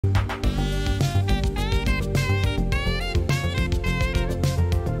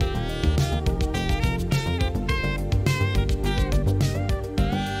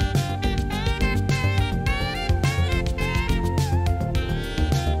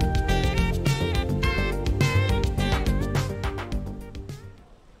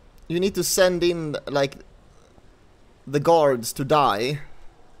You need to send in, like, the guards to die.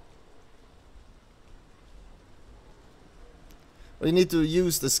 Or you need to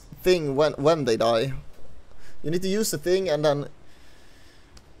use this thing when they die. You need to use the thing and then...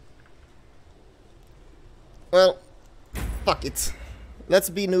 Well, fuck it. Let's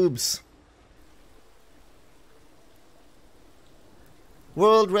be noobs.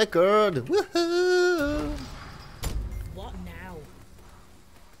 World record! Woohoo! What now?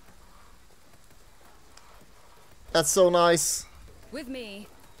 That's so nice. With me.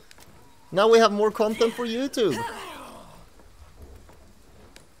 Now we have more content for YouTube.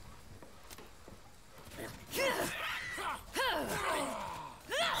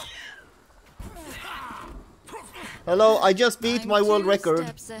 Hello, I just beat my world record.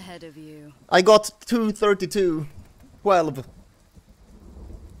 Steps ahead of you. I got 2:32. 12.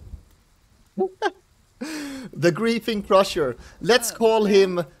 The Griefing Crusher. Let's call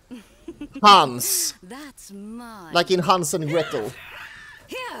him Hans. That's mine. Like in Hans and Gretel.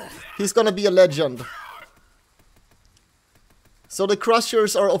 He's gonna be a legend. So the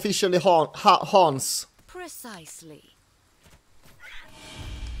Crushers are officially Hans. Precisely.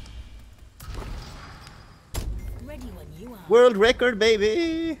 Ready when you are. World record,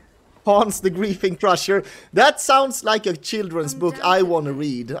 baby! Hans the Griefing Crusher. That sounds like a children's book I want to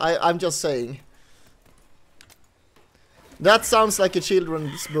read. I'm just saying. That sounds like a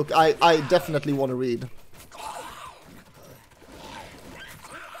children's book I definitely want to read.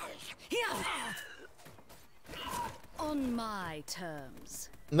 On my terms.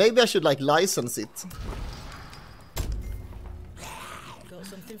 Maybe I should like license it. Got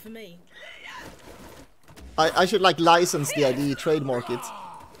something for me? I should like license the ID, trademark it.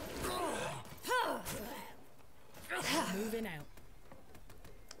 Moving out.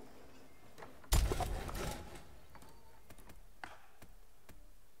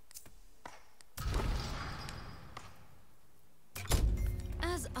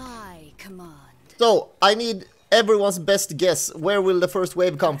 As I command. So, I need everyone's best guess. Where will the first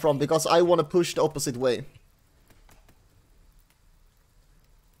wave come from? Because I want to push the opposite way.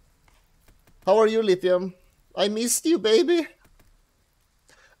 How are you, Lithium? I missed you, baby.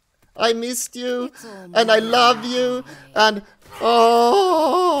 I missed you, and I love you, and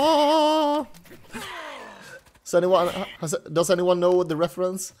oh. Does anyone know the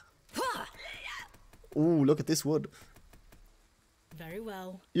reference? Ooh, look at this wood. Very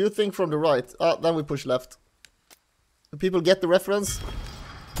well. You think from the right. Then we push left. Do people get the reference?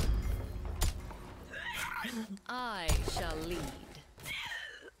 I shall lead.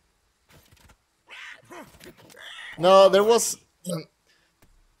 No, there was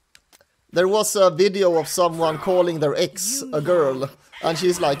a video of someone calling their ex a girl, and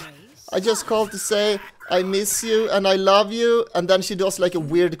she's like, I just called to say I miss you and I love you, and then she does like a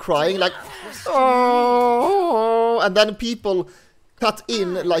weird crying, like, oh, and then people cut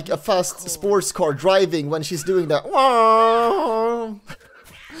in like a fast sports car driving when she's doing that. Oh.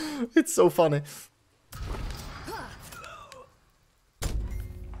 It's so funny.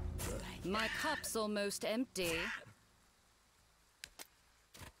 My cup's almost empty.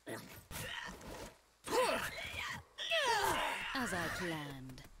 As I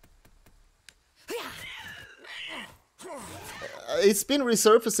planned. It's been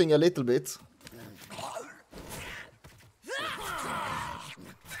resurfacing a little bit.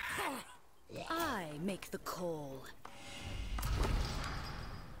 I make the call.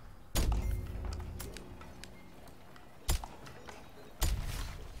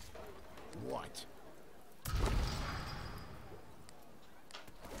 What?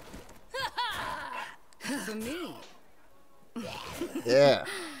 For me. Yeah.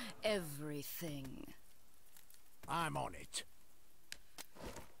 Everything. I'm on it.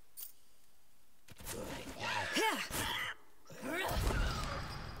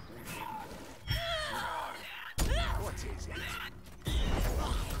 What is it?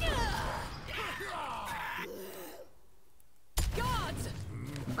 Guards!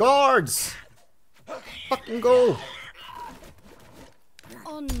 Guards! Fucking go!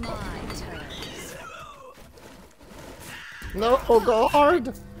 On my terms. No,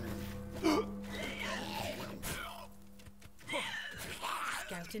 guard!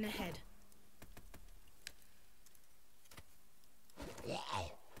 Scouting ahead.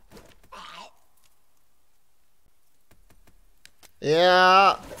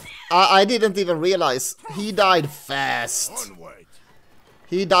 Yeah, I didn't even realize. He died fast. Onward.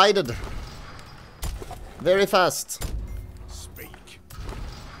 He died very fast. Speak.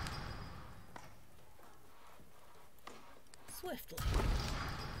 Swiftly.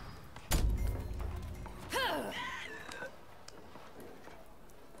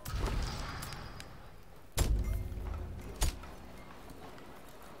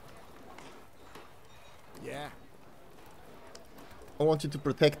 I want you to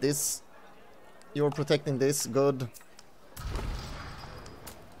protect this. You're protecting this, good.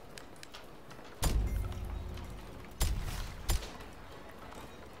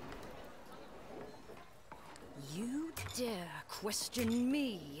 You dare question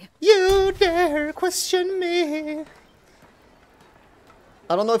me? You dare question me.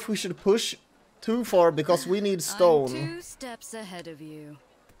 I don't know if we should push too far because we need I'm stone. 2 steps ahead of you.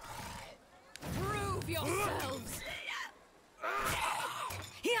 Prove yourselves.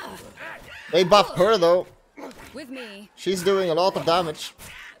 Here, They buffed her though. with me. She's doing a lot of damage.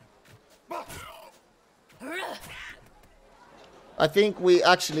 I think we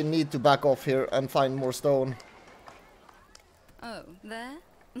actually need to back off here and find more stone. Oh, there?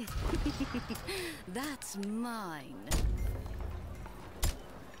 That's mine.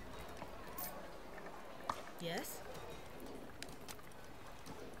 Yes?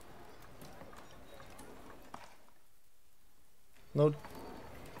 No,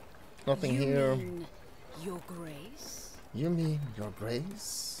 nothing here. Mean your grace? You mean your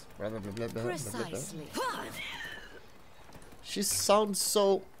grace? Blah, blah, blah, blah, blah, blah, blah. Precisely. She sounds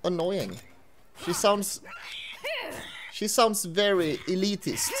so annoying. She sounds very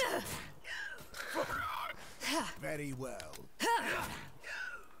elitist. Very well.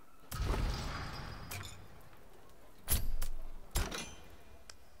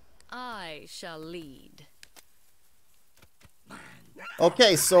 I shall lead.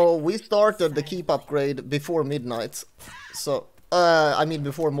 Okay, so we started the keep upgrade before midnight. So, I mean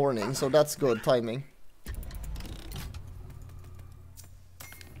before morning, so that's good timing.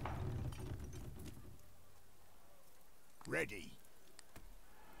 Ready.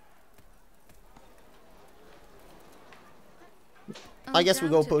 I guess we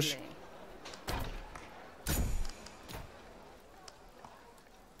go push. Undoubtedly.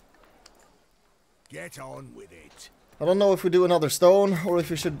 Get on with it. I don't know if we do another stone or if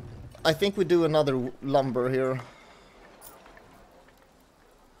we should... I think we do another lumber here.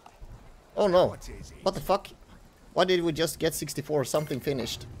 Oh no. What is it? What the fuck? Why did we just get 64? Something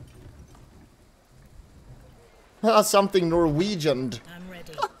finished. Something Norwegian. I'm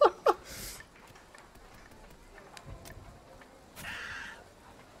ready.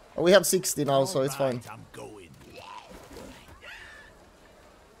 We have 60 now, so it's fine. Alright, I'm going.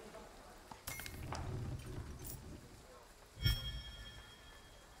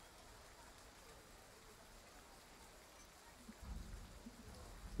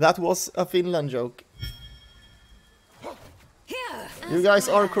 That was a Finland joke. Here. You guys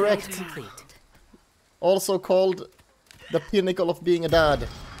are correct. Complete. Also called the pinnacle of being a dad.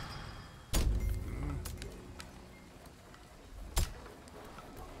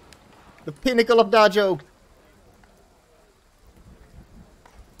 The pinnacle of dad joke.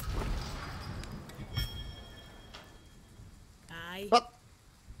 Aye. What?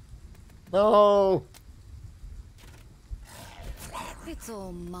 No. It's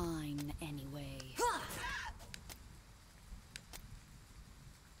all mine anyway.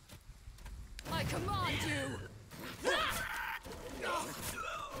 I command you.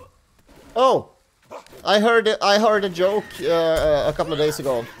 Oh, I heard a joke a couple of days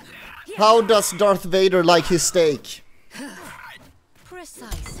ago. How does Darth Vader like his steak?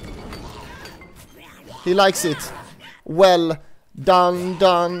 Precisely. He likes it well done,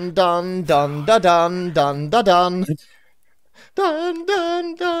 done, done, done, da, done, done, da, done, done,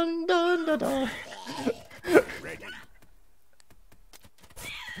 done, done, done, da, done. Ready.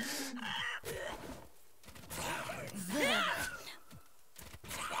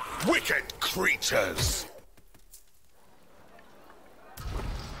 Wicked creatures!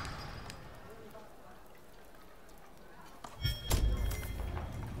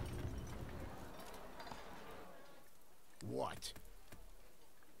 What?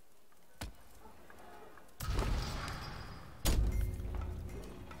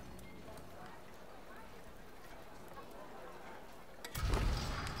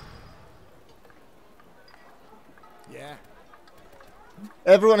 Yeah.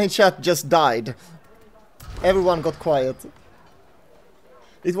 Everyone in chat just died. Everyone got quiet.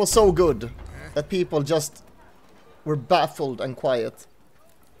 It was so good that people just were baffled and quiet.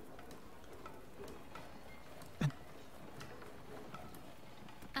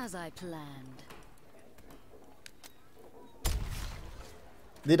 As I planned.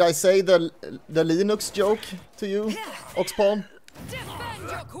 Did I say the Linux joke to you, Oxpawn? Defend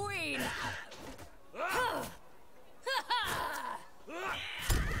your queen!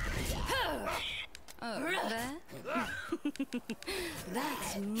 Oh, there?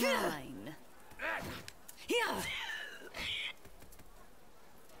 That's mine.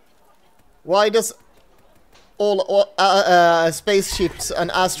 Why does all spaceships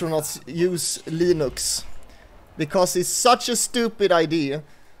and astronauts use Linux. Because it's such a stupid idea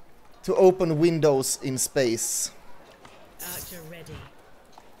to open windows in space. Archer ready.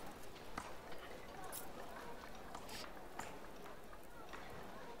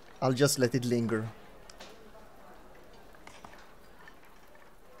 I'll just let it linger.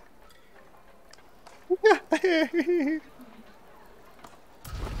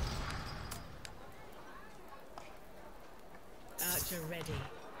 Archer ready.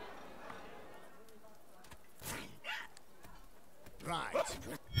 Right.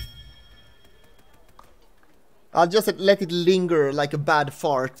 I'll just let it linger like a bad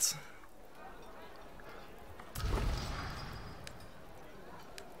fart.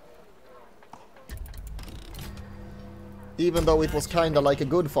 Even though it was kinda like a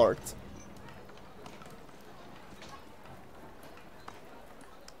good fart.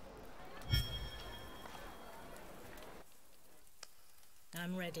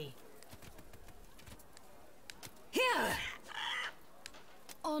 I'm ready. Here!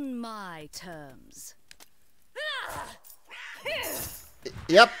 On my terms.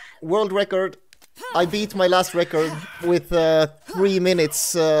 Yep, world record. I beat my last record with 3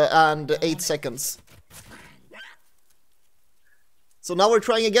 minutes and 8 seconds. So now we're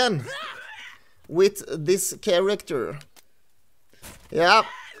trying again with this character. Yeah,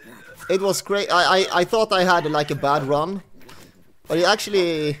 it was great. I thought I had like a bad run, but it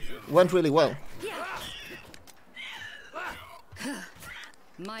actually went really well.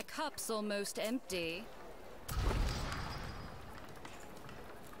 My cup's almost empty.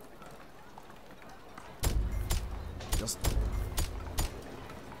 Just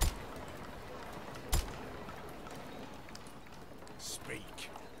Speak.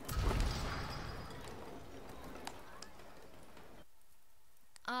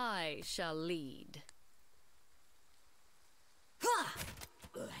 I shall lead.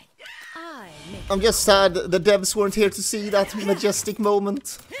 I make I'm just sad the devs weren't here to see that majestic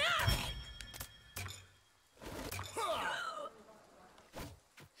moment.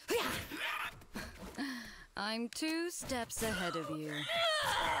 I'm 2 steps ahead of you.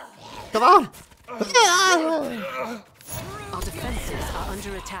 Come on! Our defenses are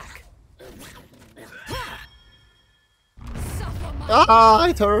under attack. Suffer my Ah,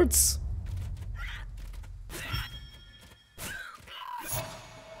 it hurts.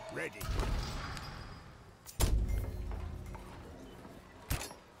 Ready.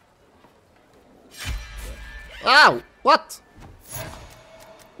 Ow! What?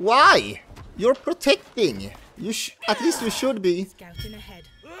 Why? You're protecting. At least you should be. Scouting ahead.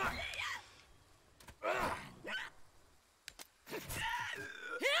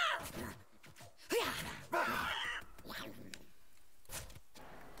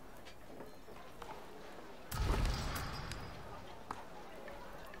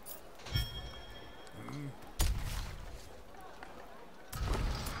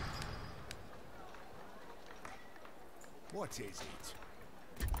 What is it?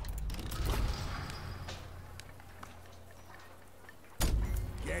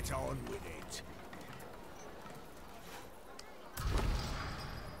 Get on with it.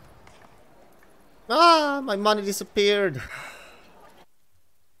 Ah, my money disappeared.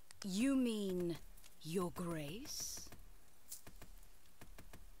 You mean your grace?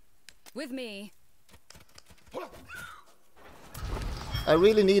 With me. I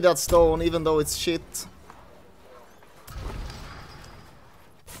really need that stone, even though it's shit.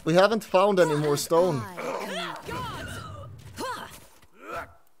 We haven't found any more stone.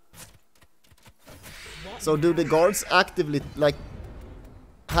 So do the guards actively like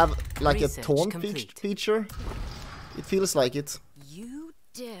have like a Research taunt complete. feature? It feels like it. You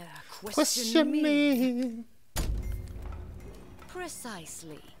dare Question me.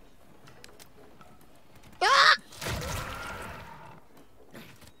 Precisely.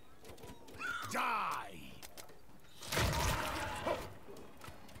 Die!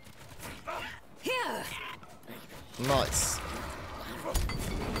 Here! Nice.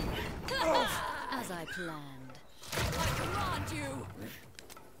 As I planned. I command you!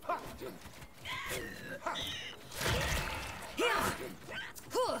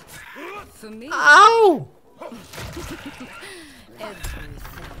 For me, Ow! everything.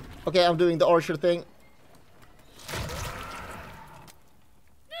 Okay, I'm doing the archer thing.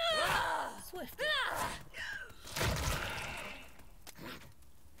 Swift.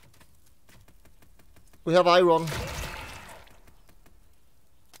 We have iron.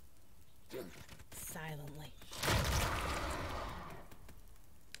 Silently.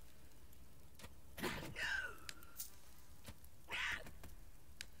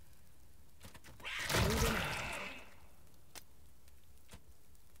 Moving out.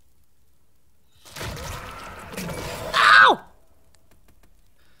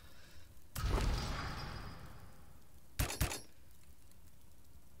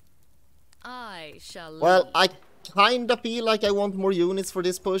 shall Well, lead. I kinda feel like I want more units for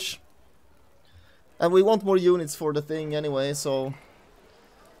this push. And we want more units for the thing anyway, so...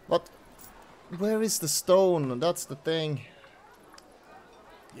 But... Where is the stone? That's the thing.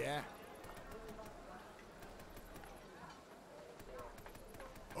 Yeah.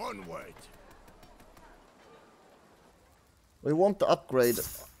 Onward. We want the upgrade.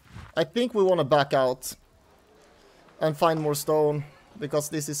 I think we want to back out. And find more stone. Because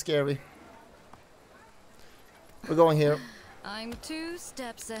this is scary. We're going here. I'm 2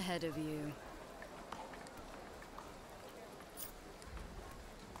 steps ahead of you.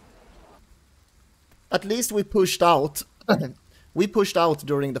 At least we pushed out. We pushed out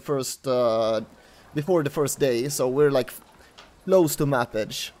during the first... before the first day. So we're like... close to map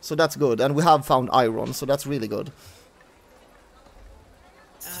edge. So that's good. And we have found iron. So that's really good.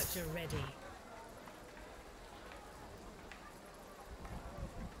 Archer ready.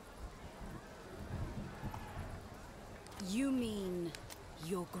 You mean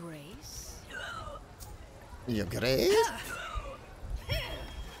your grace? Your grace?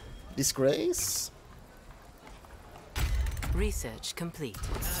 Disgrace? Research complete.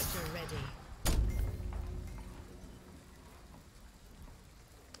 Archer ready.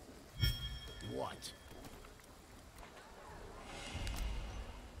 What?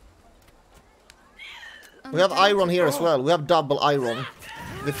 We have iron here as well. We have double iron.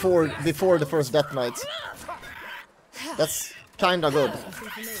 Before the first Death Knight. That's kinda good. Nothing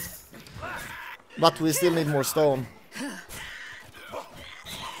for me. But we still need more stone.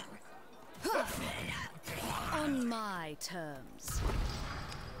 On my terms.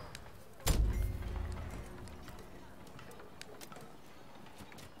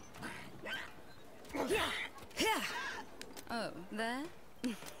 Oh, there?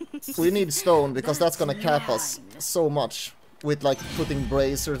 We need stone because that's gonna cap us so much. With like putting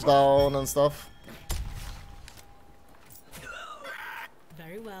bracers down and stuff.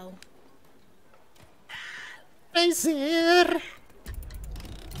 Very well. Brazier!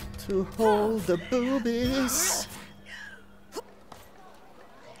 To hold the boobies.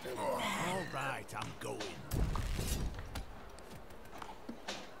 All right, I'm going.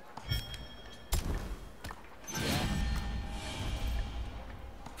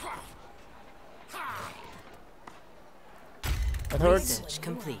 It hurts. Research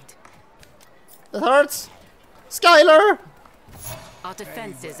complete. It hurts. Skylar! Our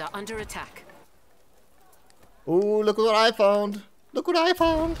defenses are under attack. Ooh, look what I found. Look what I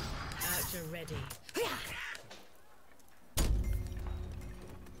found. Archer ready.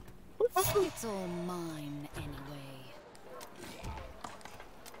 It's all mine anyway.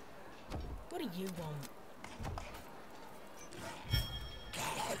 What do you want?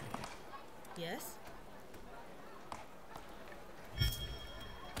 Yes?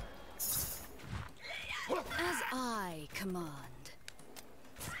 As I command.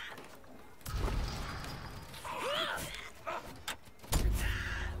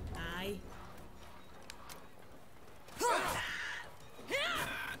 Aye.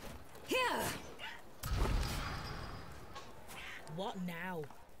 What now?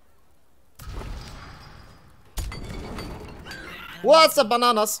 What's up,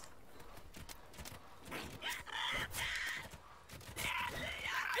 bananas?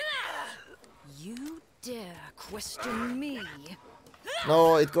 You dare question me?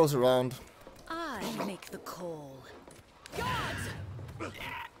 No, it goes around. I make the call.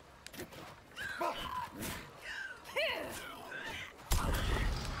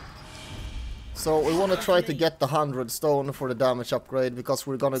 So we want to try to get the 100 stone for the damage upgrade because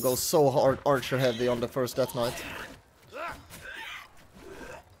we're gonna go so hard archer heavy on the first Death Knight.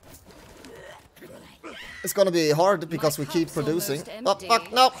 It's gonna be hard because we keep cup's producing. almost Oh, fuck,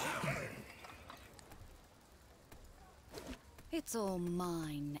 empty. no! It's all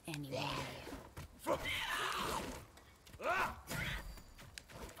mine anyway.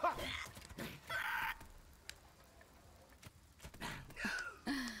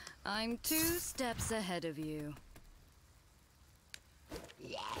 I'm 2 steps ahead of you.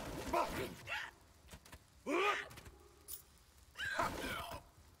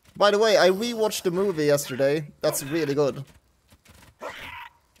 By the way, I rewatched the movie yesterday. That's really good.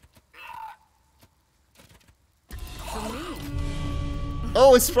 For me,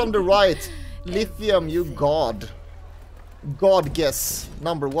 Oh, it's from the right. Lithium, you god. God guess.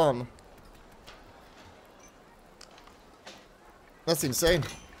 Number 1. That's insane.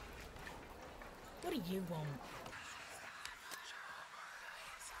 What do you want?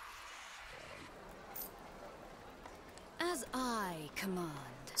 as I command.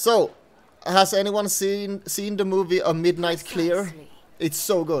 So, has anyone seen the movie A Midnight Clear? Precisely. It's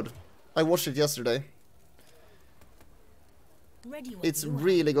so good. I watched it yesterday. ready when It's you are.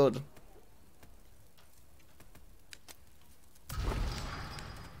 really good.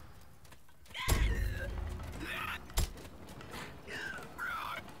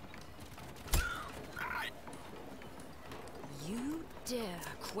 You dare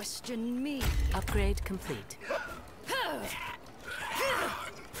question me? Upgrade complete.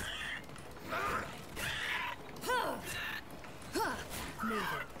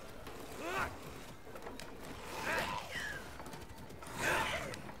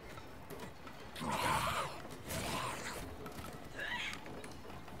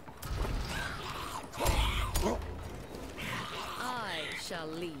 I shall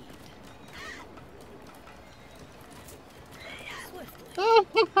lead.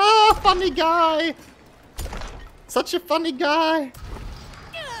 Funny guy! Such a funny guy!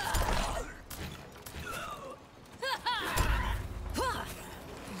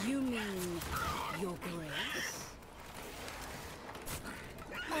 You mean your grace?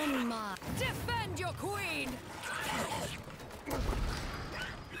 On my defend your queen.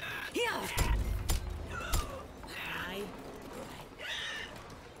 Aye.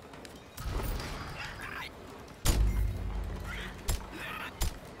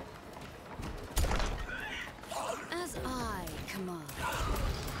 As I command.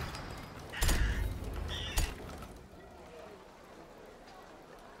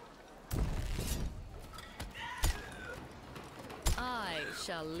 I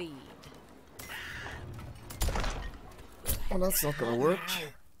shall lead. Oh, that's not gonna work.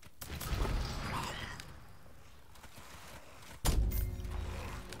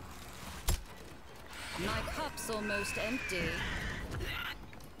 My cup's almost empty.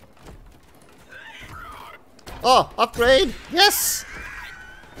 Oh, upgrade! Yes!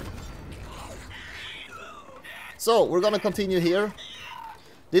 So, we're gonna continue here.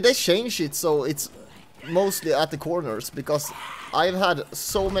 Did they change it so it's mostly at the corners? Because I've had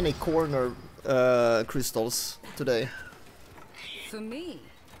so many corner crystals today. For me.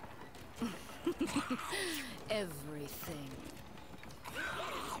 Everything.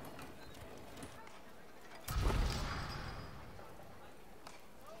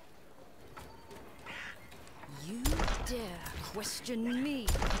 You dare question me?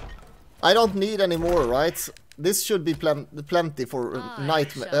 I don't need any more, right? This should be plenty for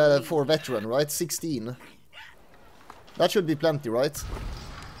for veteran, right? 16. That should be plenty, right?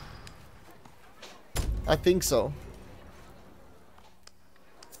 I think so.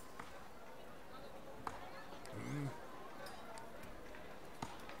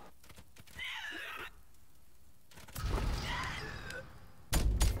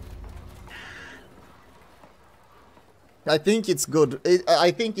 I think it's good.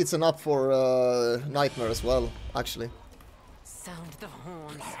 I think it's enough for Nightmare as well, actually. Sound the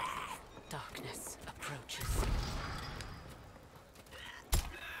horns. Darkness approaches.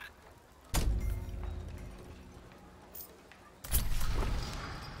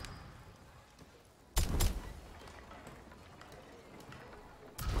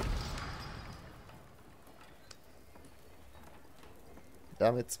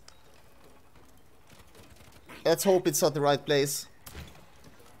 Damn it. Let's hope it's at the right place.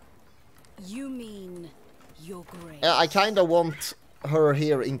 You mean your grace? Yeah, I kinda want her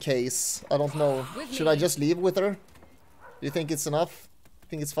here in case. I don't know. Should I just leave with her? Do you think it's enough?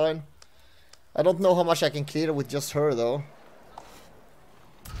 Think it's fine? I don't know how much I can clear with just her though.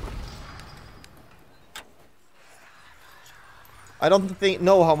 I don't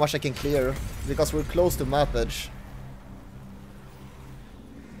know how much I can clear because we're close to map edge.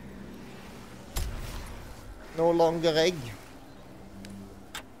 No longer egg.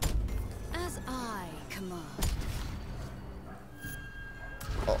 As I command.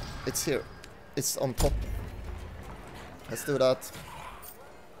 Oh, it's here. It's on top. Let's do that.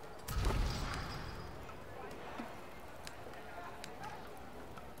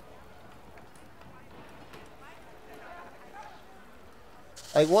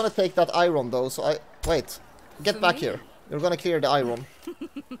 I want to take that iron though, so I... Wait. Get back here. You're gonna clear the iron.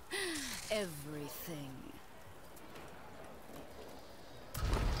 Everything.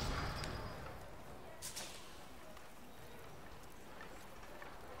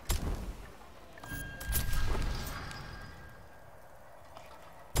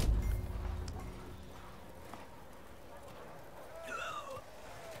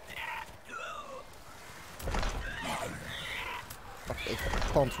 They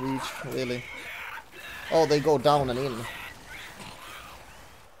can't reach, really. Oh, they go down and in.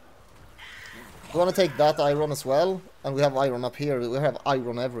 We want to take that iron as well, and we have iron up here. We have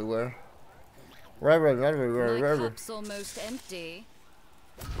iron everywhere. My cup's almost empty.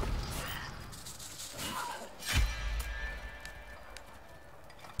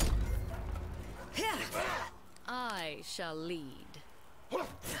 I shall lead.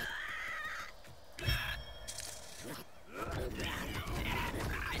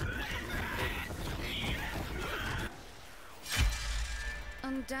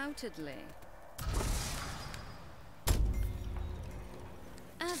 Undoubtedly.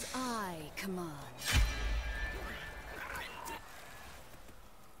 As I command.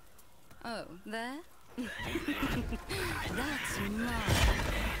 Oh, there? That's mine.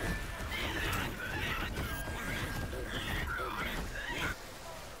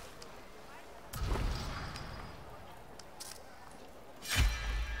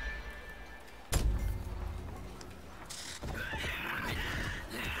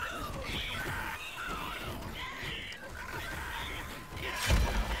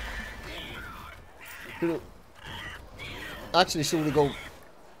 Actually, should we go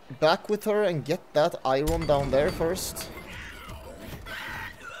back with her and get that iron down there first?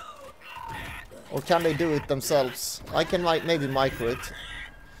 Or can they do it themselves? I can maybe micro it.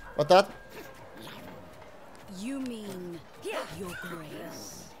 But that... You mean your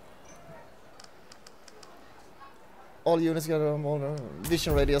grace? All units get a more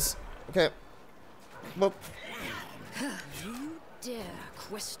vision radius. Okay. Boop. You dare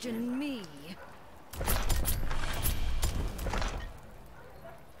question me?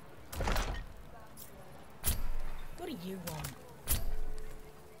 What do you want?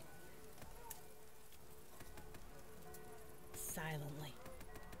 Silently.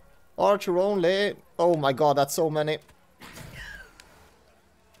 Archer only. Oh my god, that's so many.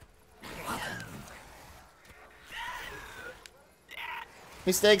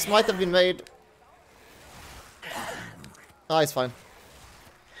 Mistakes might have been made. Ah, it's fine.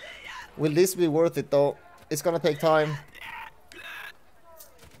 Will this be worth it though? It's gonna take time.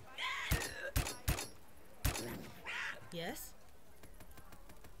 Yes?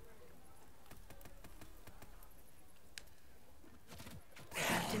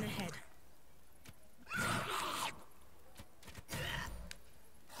 Captain ahead.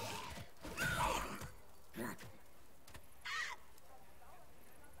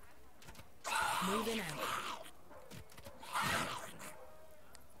 Moving out.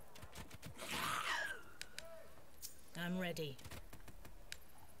 I'm ready.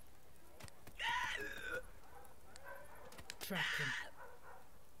 Tracking.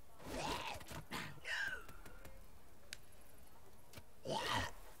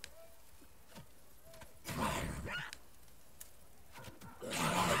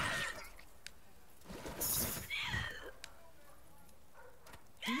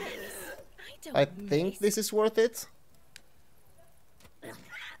 I think this is worth it.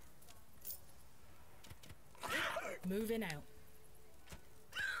 Moving out.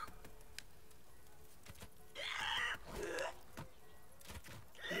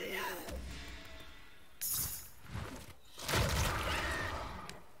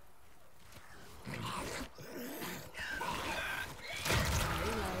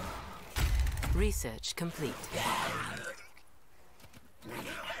 Research complete.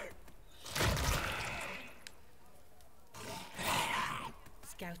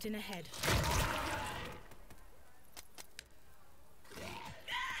 Scouting ahead.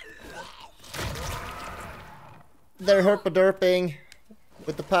 They're herpa-derping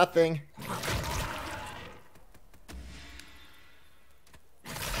with the pathing.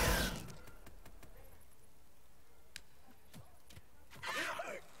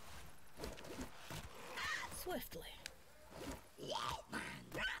 Swiftly.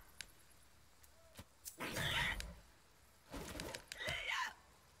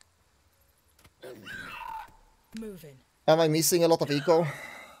 Moving. Am I missing a lot of eco?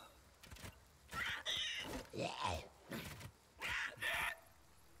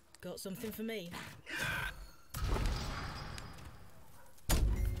 Got something for me?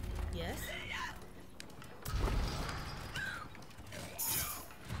 Yes?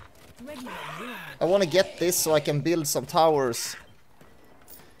 Ready when you are. I want to get this so I can build some towers.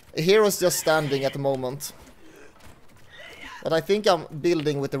 A hero's just standing at the moment. But I think I'm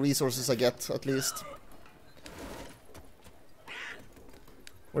building with the resources I get, at least.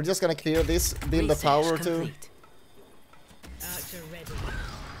 We're just gonna clear this, build a tower too. Archer ready.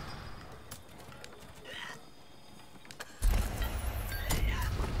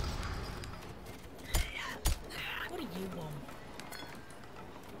 What do you want?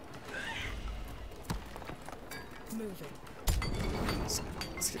 Moving.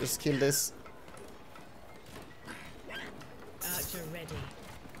 Let's just kill this. Archer ready.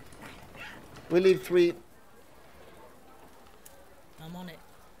 We leave 3. I'm on it.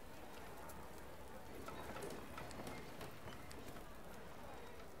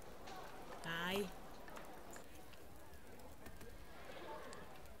 Aye.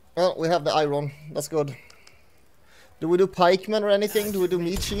 Well, we have the iron. That's good. Do we do pikemen or anything? Do we do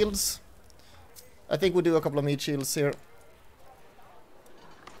meat shields? I think we do a couple of meat shields here.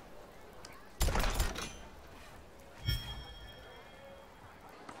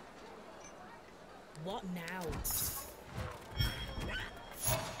 What now?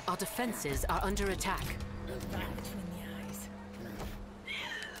 Our defenses are under attack. Right between the eyes.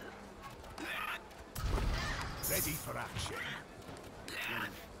 Ready for action.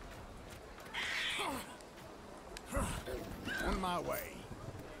 On my way.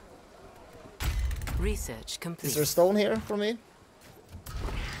 Research complete. Is there stone here for me?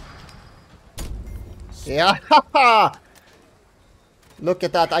 Yeah! Look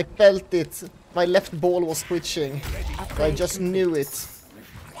at that, I felt it. My left ball was twitching. I just knew it.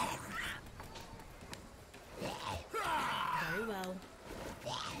 Very well.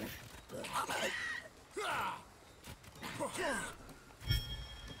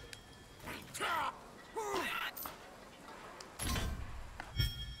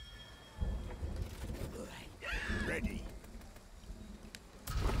 Ready.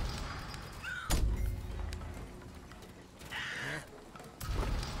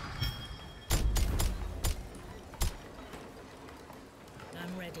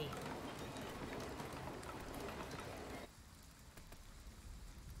 I'm ready.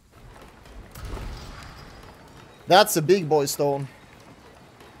 That's a big boy stone.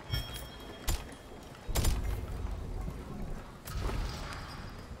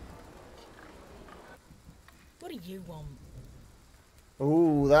 What do you want?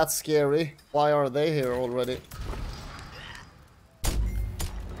 Ooh, that's scary. Why are they here already?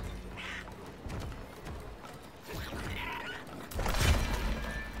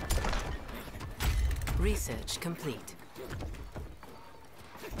 Research complete.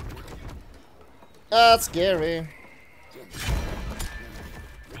 That's scary.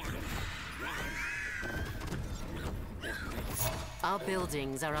 Our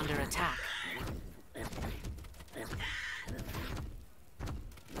buildings are under attack.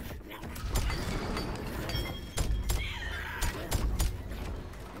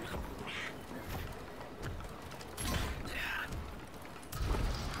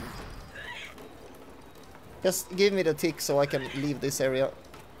 Just give me the tick so I can leave this area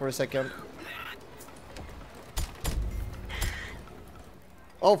for a second.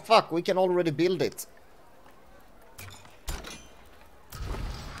 Oh fuck, we can already build it.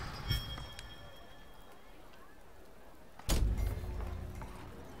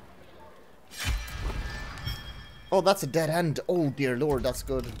 Oh, that's a dead end. Oh dear lord, that's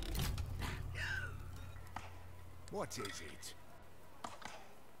good. What is it?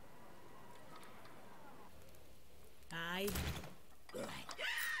 Aye.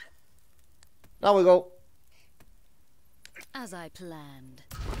 Now we go. As I planned.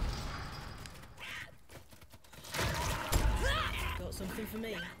 Got something for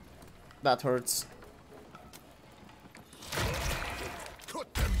me? That hurts.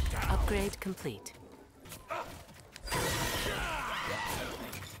 Cut them down. Upgrade complete.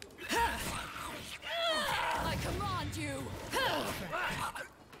 I command you!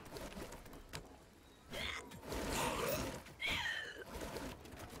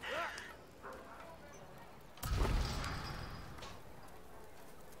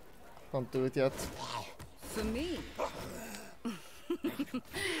 Can't do it yet. For me.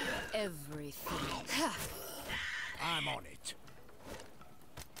 Everything. I'm on it.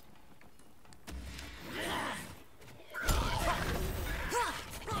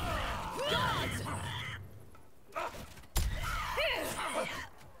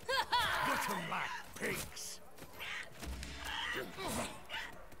 Get 'em back, pigs.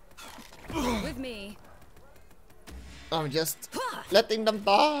 With me. I'm just letting them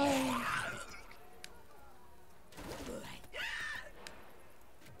die.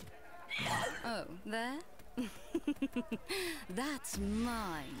 Oh, there? That's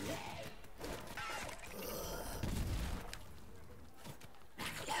mine.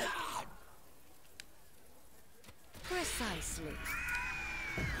 Precisely.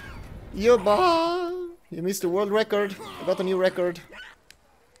 You missed the world record. I got a new record.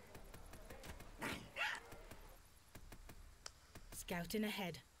 Scouting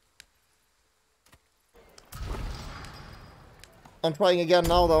ahead. I'm trying again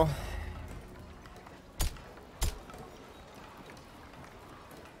now though.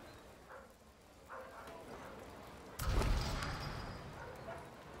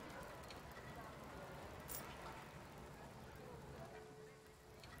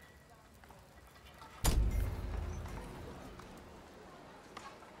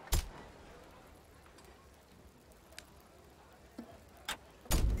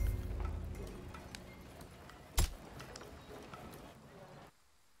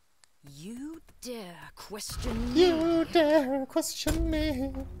 dare question me? You dare question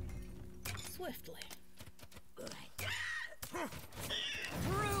me? Swiftly.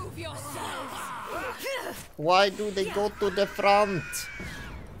 Prove yourselves! Why do they go to the front?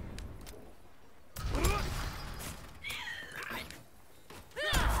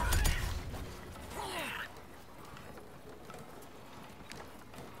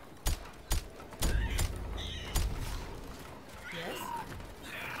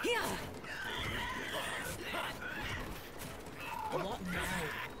 What now?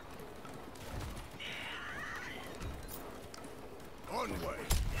 Onward.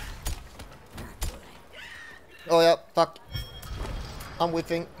 Oh yeah, fuck. I'm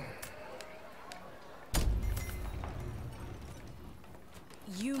whiffing.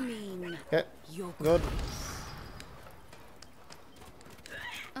 You mean Okay, your good.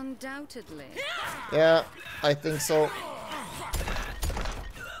 Undoubtedly. Yeah, I think so.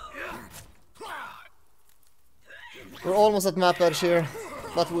 We're almost at map edge here,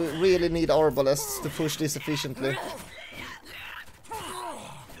 but we really need arbalests to push this efficiently.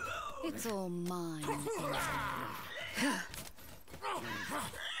 It's all mine.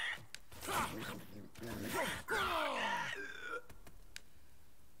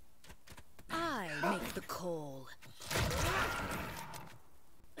 I make the call.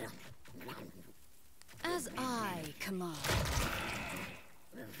 As I command.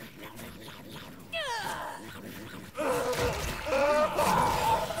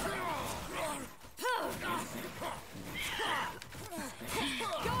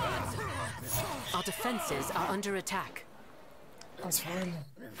 Our defenses are under attack. That's fine.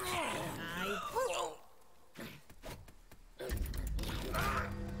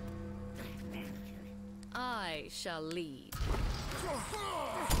 I shall lead.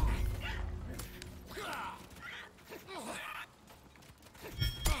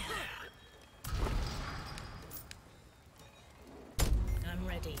 I'm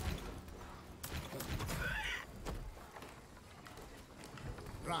ready.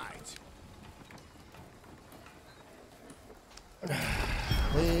 Right.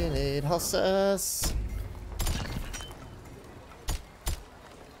 We need horses.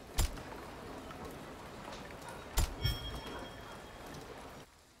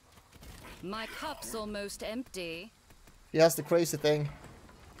 My cup's almost empty. Yes, the crazy thing.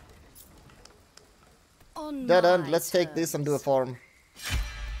 On Dead end, my let's take this and do a terms. farm.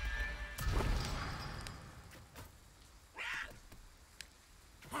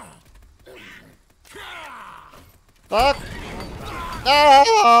 Fuck!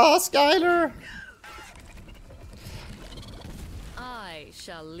 Ah, Skyler! I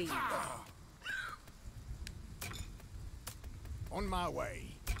shall lead. On my way.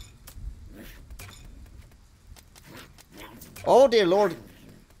 Oh dear lord!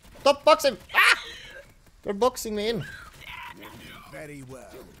 Stop boxing! Ah! They're boxing me in. Very well.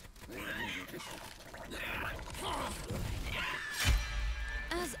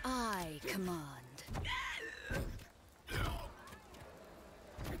 As I command.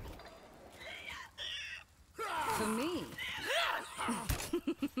 For me.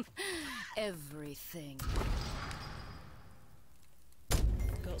 Everything.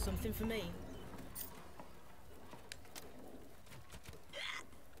 Got something for me?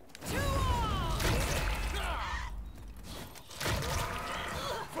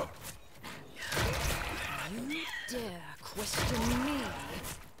 You dare question me?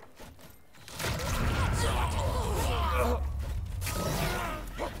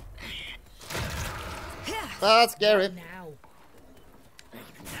 That's scary. Now.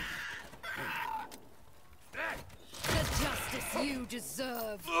 The justice you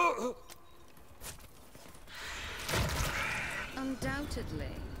deserve.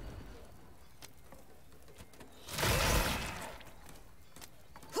 Undoubtedly.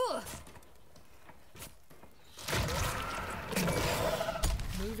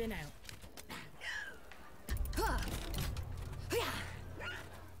 Moving out.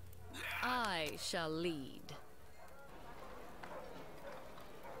 I shall lead.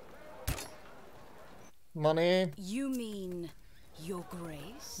 Money. You mean your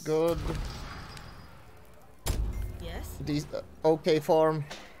grace? Good. Yes? These okay farm.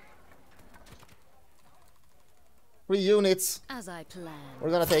 3 units. As I planned.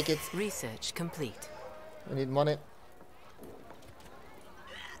 We're gonna take it. Research complete. We need money.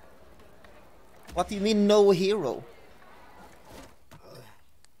 What do you mean no hero?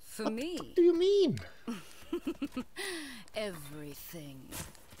 For me, What do you mean? everything.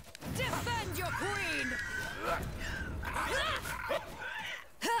 Defend your queen!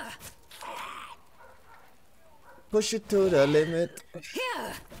 Push it to the limit.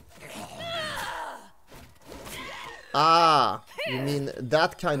 Ah, you mean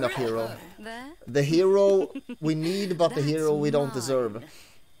that kind of hero. There? The hero we need, but the That's hero we don't mine. deserve.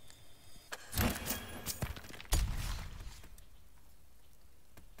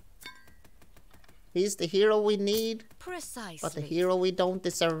 He's the hero we need, Precisely. but the hero we don't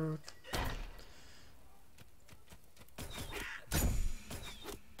deserve.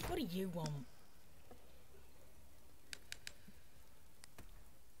 What do you want?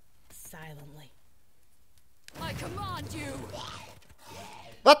 Silently. I command you!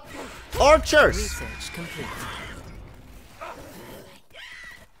 What? Archers! Research complete.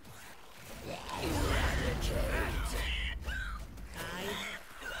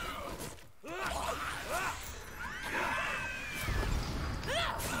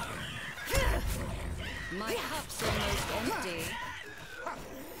 My cup's almost empty.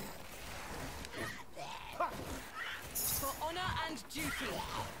 For honor and duty.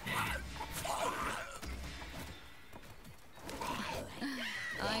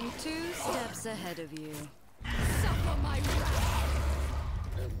 I'm 2 steps ahead of you. Suffer my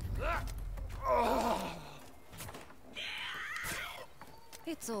wrath.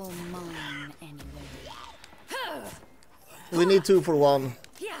 It's all mine anyway. We need 2 for 1.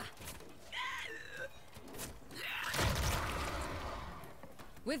 Yeah.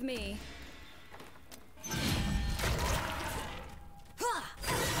 With me.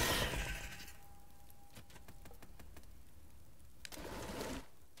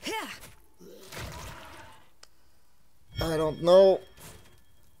 I don't know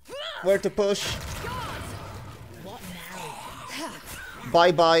where to push. What now?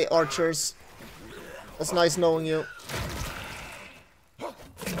 Bye bye, archers. It's nice knowing you.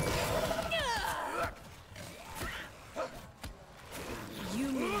 You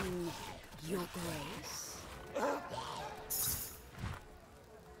mean your grace?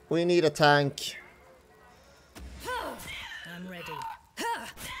 We need a tank. I'm ready.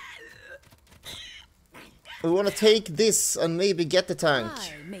 We want to take this and maybe get the tank.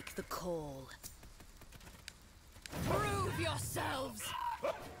 I make the call. Prove yourselves.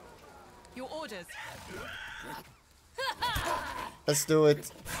 Your orders. Let's do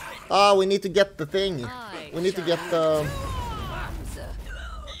it. Ah, we need to get the thing. We need to get the...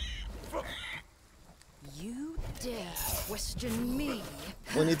 You dare question me?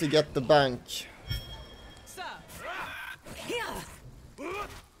 We need to get the bank. Sir.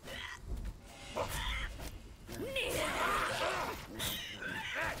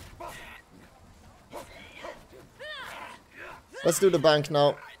 Let's do the bank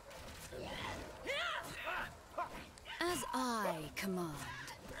now. As I command.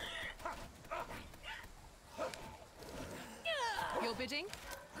 Your bidding?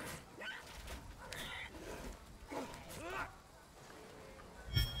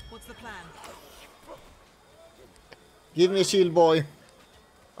 What's the plan? Give me a shield, boy.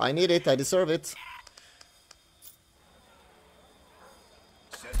 I need it. I deserve it.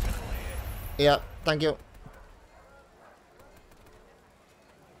 Yeah, thank you.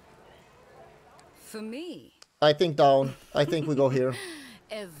 For me, I think down. I think we go here.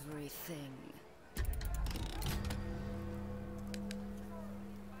 everything.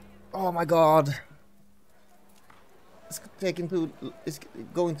 Oh my god. It's taking too... It's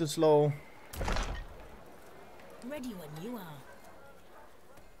going too slow. Ready when you are.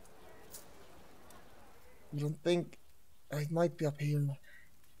 I don't think... It might be up here.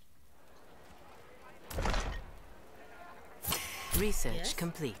 Research Yes?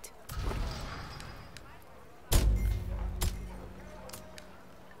 complete.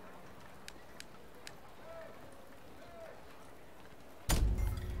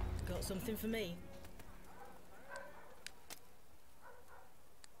 Got something for me?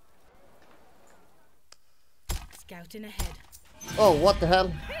 Scouting ahead. Oh, what the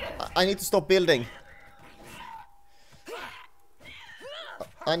hell? I need to stop building.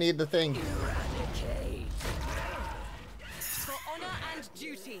 I need the thing. For honor and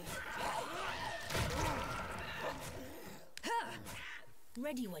duty.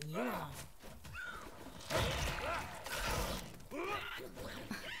 Ready when you are.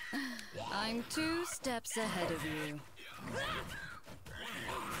 I'm 2 steps ahead of you.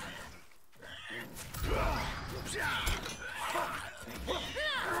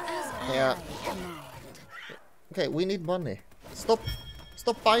 Yeah. Okay, we need money. Stop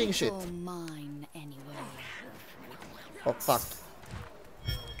buying shit. All mine anyway. Oh fuck.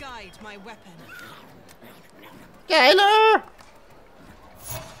 Guide my weapon. Kyler!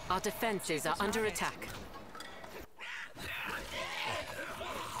 Our defenses are under attack.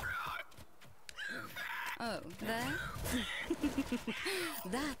 Oh, there?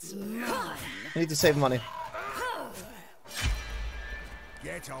 That's mine. I need to save money.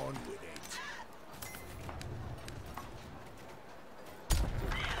 Get on with it.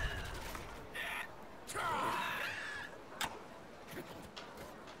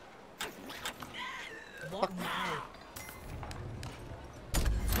 What now?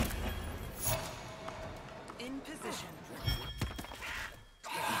 In position.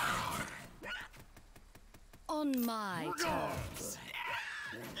 On my terms.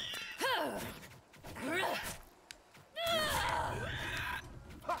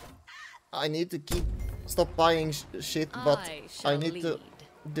 I need to stop buying shit, but I I shall need to lead.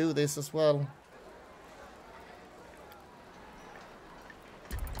 do this as well.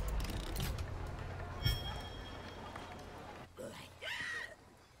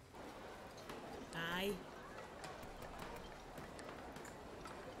 Aye.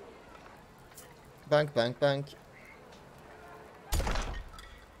 Bank, bank, bank.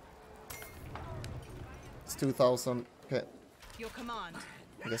 It's 2,000. Okay, Your command.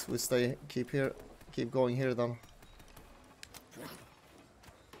 I guess we keep going here then.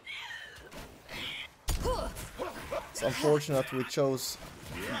 It's unfortunate we chose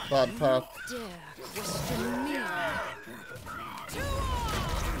bad path. Dare question me.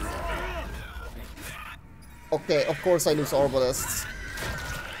 Okay, of course I lose arbalists.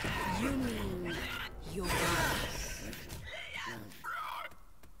 You mean your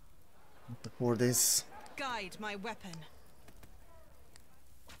For this. guide my weapon.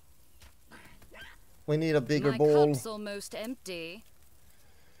 We need a bigger My ball. cup's almost empty.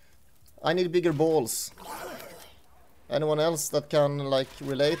 I need bigger balls. Anyone else that can, like,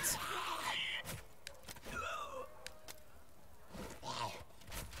 relate?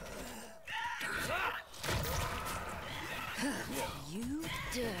 You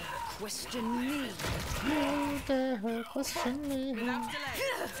dare question me. You dare question me.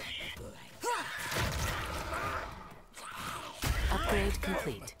 Upgrade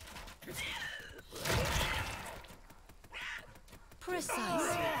complete.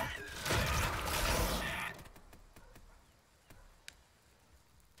 Precisely.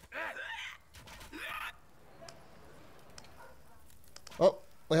 Oh,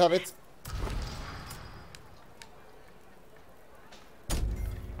 we have it.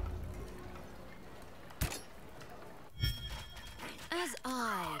 As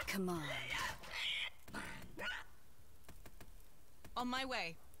I command. On my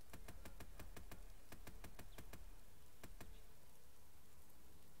way.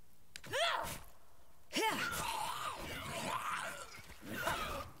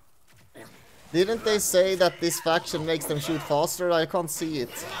 Didn't they say that this faction makes them shoot faster? I can't see it.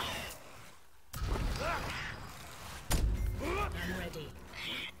 I'm ready.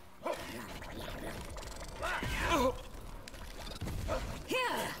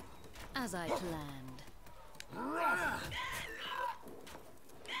 As I planned.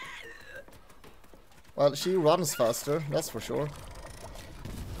 Well, she runs faster, that's for sure.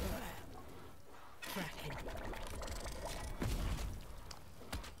 Cracking.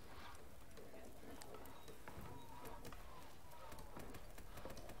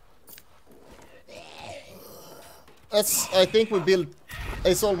 I think we build.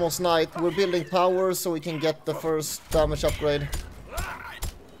 It's almost night. We're building power so we can get the first damage upgrade.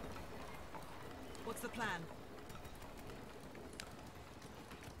 What's the plan?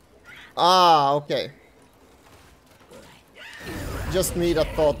 Ah, okay. Just me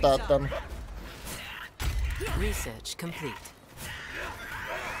that thought that then. Research complete.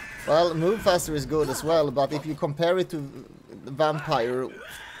 Well, move faster is good as well, but if you compare it to the vampire,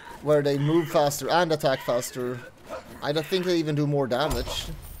 where they move faster and attack faster, I don't think they even do more damage.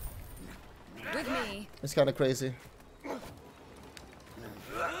 With me. It's kind of crazy.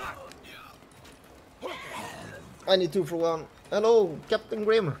 I need 2 for 1. Hello, Captain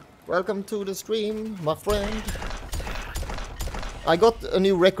Grim. Welcome to the stream, my friend. I got a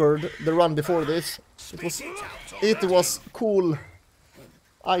new record the run before this. It was cool.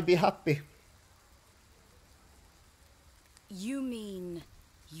 I'd be happy. You mean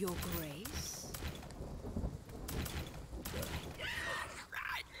your grace?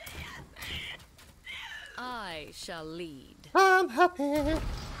 I shall lead. I'm happy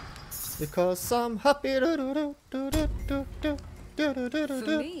because I'm happy. For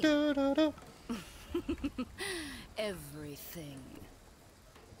me. Everything.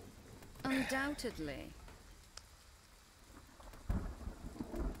 Undoubtedly.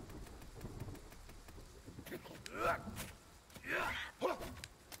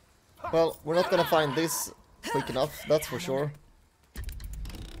 Well, we're not gonna find this quick enough, that's for sure.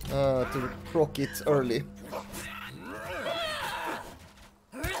 To proc it early.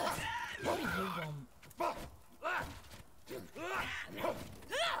 What do you want?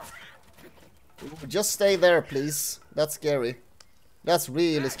 Ooh, just stay there, please. That's scary. That's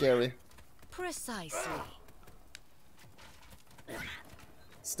really scary. Precisely.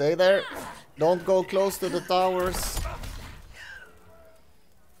 Stay there. Don't go close to the towers.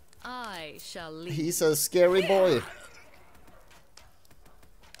 I shall lead. He's a scary boy.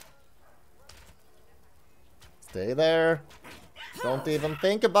 Stay there. Don't even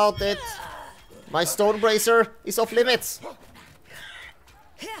think about it. My stone bracer is off limits.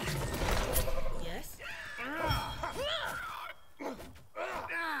 Yes.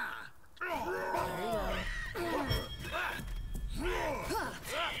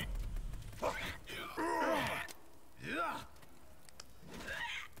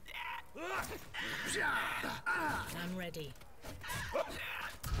 I'm ready.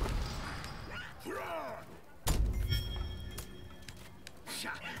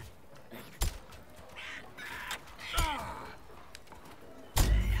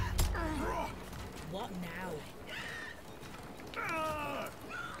 What now?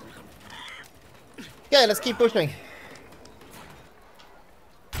 Okay, let's keep pushing.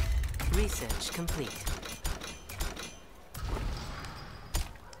 Research complete.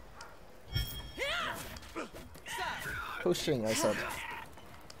 Pushing, I said.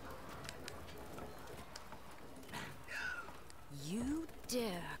 You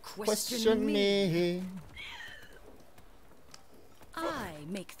dare Question me. I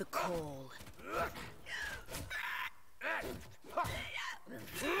make the call.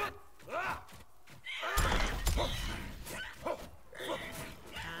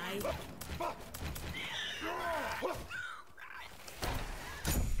 I.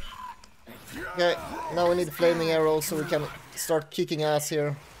 Okay, now we need flaming arrows so we can start kicking ass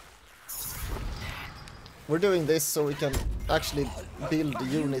here. We're doing this so we can actually build the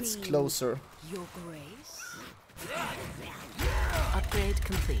units closer. Your grace? Upgrade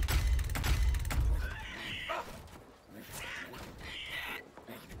complete.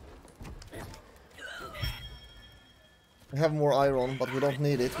 We have more iron, but we don't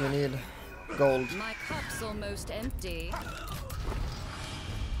need it. We need gold. My cup's almost empty.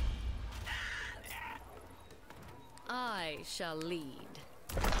 I shall lead.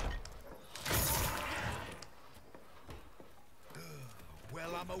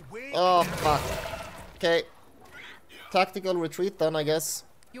 Well, I'm away. Oh, fuck. Okay. Tactical retreat then, I guess.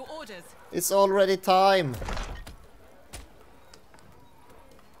 Your orders. It's already time.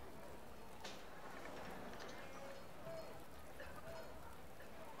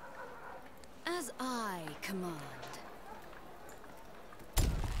 As I command.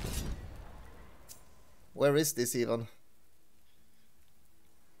 Where is this even?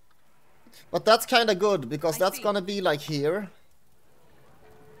 But that's kind of good, because that's gonna be like here.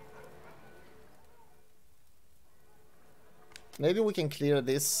 Maybe we can clear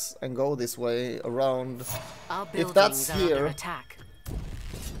this and go this way around. Our If buildings that's are under here, attack.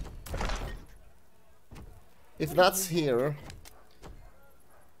 if that's here,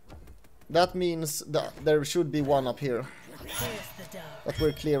 that means that there should be one up here Here's the dove. that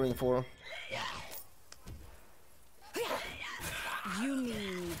we're clearing for. You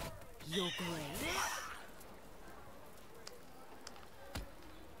mean your grace?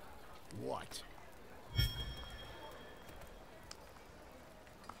 What?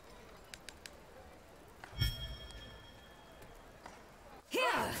 Here!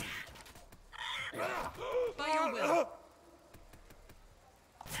 By your will.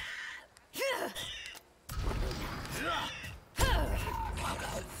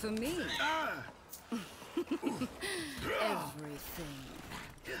 For me. Everything.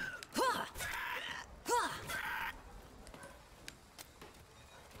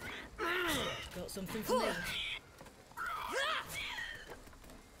 Got something for me.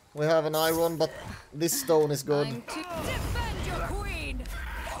 We have an iron, but this stone is good. I'm to defend your queen.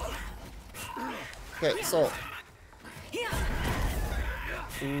 Okay, so.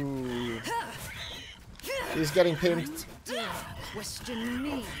 Ooh. He's getting pimped. Dare question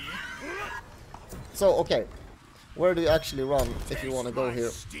me. So, okay. Where do you actually run if you want to go here?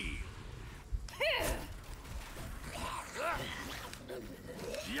 Steel.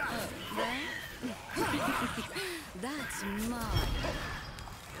 That's mine.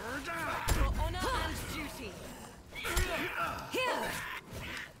 For honor and duty. Here.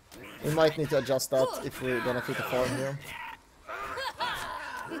 We might need to adjust that if we're gonna fit a farm here.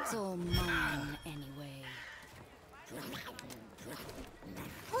 It's all mine anyway.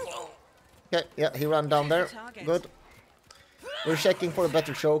 Okay, yeah, he ran down there. Good. We're checking for a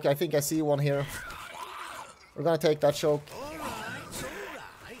better choke. I think I see one here. We're gonna take that choke.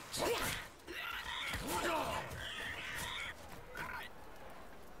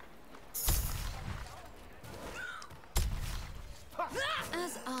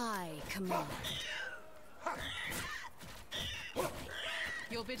 command.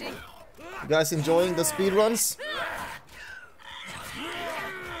 Your bidding. You guys enjoying the speedruns?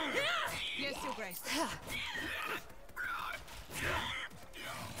 Yes, Your Grace.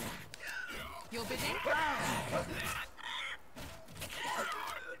 Your bidding.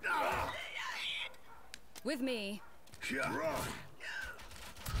 With me.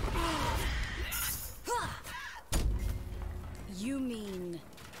 You mean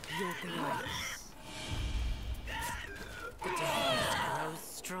Your Grace? The defense grows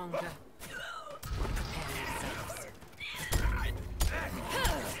stronger. Prepare yourselves.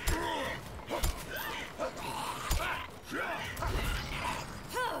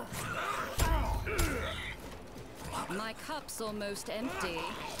 My cup's almost empty.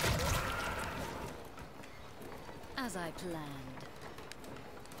 As I planned.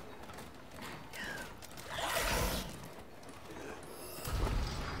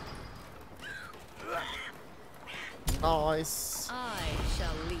 Nice. I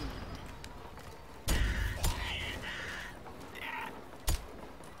shall lead.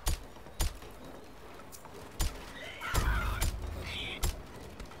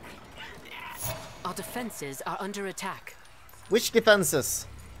 Our defenses are under attack. Which defenses?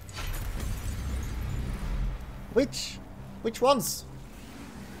 Which ones?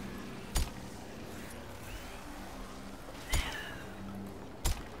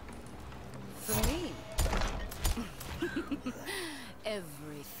 For me.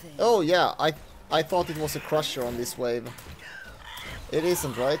 Everything. Oh yeah, I thought it was a crusher on this wave. It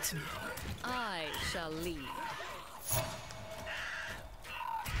isn't, right? I shall lead.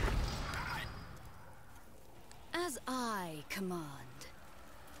 As I command.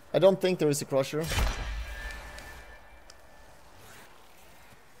 I don't think there is a crusher.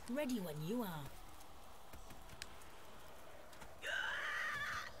 Ready when you are.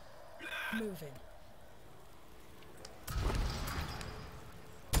 Moving.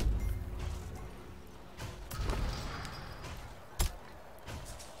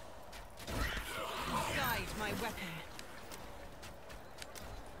 Guide my weapon.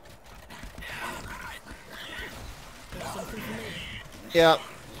 Got something for me. Yeah.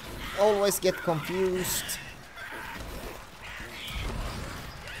 Always get confused.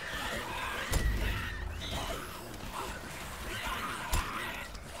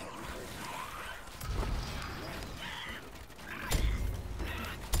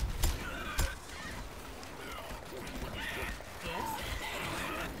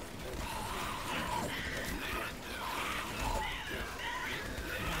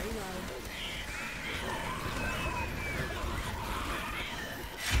 Very well.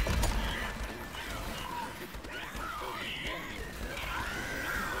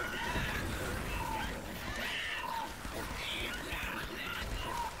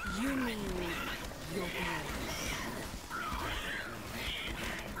 You mean Your Grace?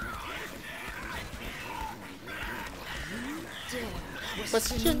 You dare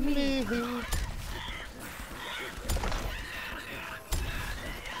Question me.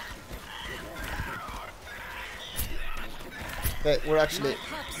 Okay, we're actually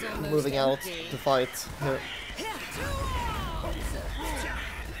Cup's almost moving out empty. to fight here.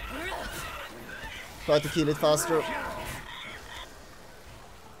 Try to kill it faster.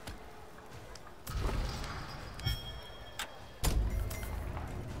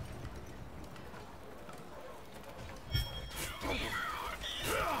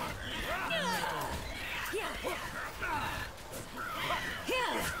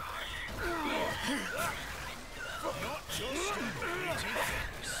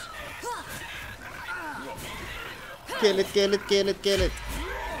 Kill it, kill it, kill it, kill it.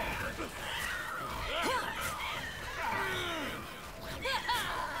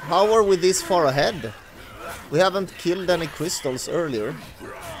 How are we this far ahead? We haven't killed any crystals earlier.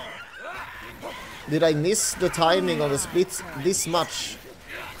 Did I miss the timing on the splits this much?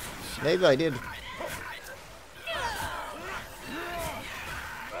 Maybe I did.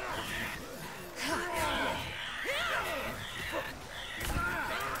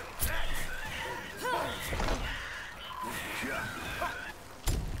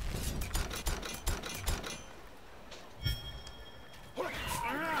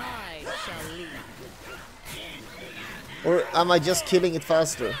 I shall lead. Or am I just killing it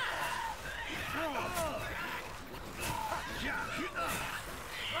faster?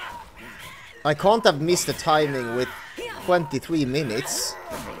 I can't have missed the timing with 23 minutes,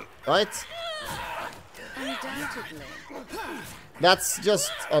 right? Undoubtedly. That's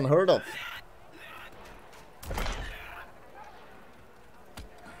just unheard of.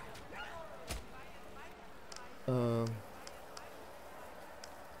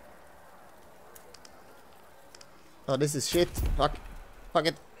 Oh, this is shit. Fuck. Fuck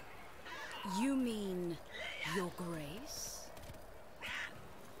it. You mean your grace?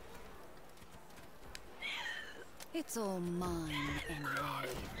 It's all mine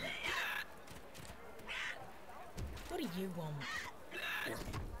anyway. What do you want?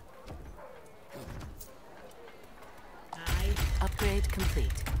 Aye. Upgrade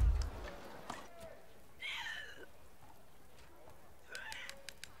complete.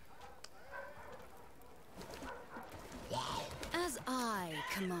 As I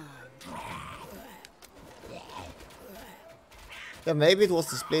command. Yeah, maybe it was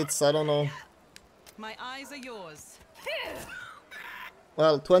the splits, I don't know. My eyes are yours.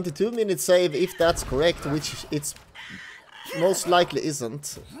 Well, 22 minute save, if that's correct, which it's most likely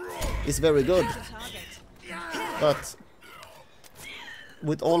isn't, is very good. But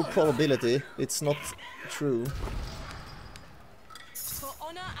with all probability, it's not true. For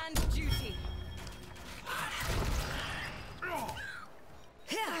honor and duty.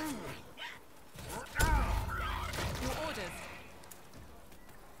 Your orders.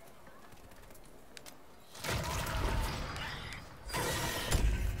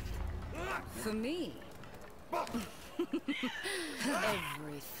 For me.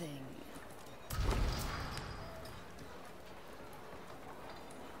 Everything.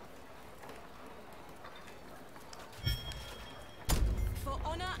 For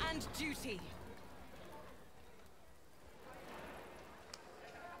honor and duty.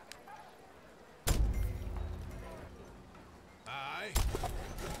 Aye.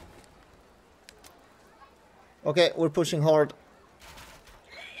 Okay, we're pushing hard.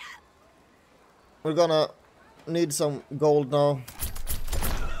 We're gonna need some gold now.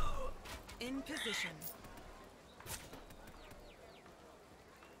 In position.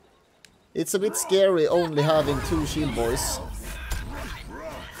 It's a bit scary only having 2 shield boys.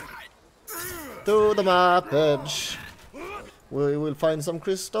 To the map edge. We will find some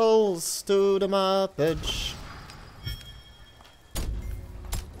crystals to the map edge.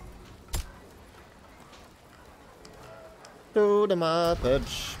 To the map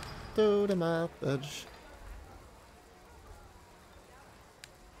edge. To the map edge.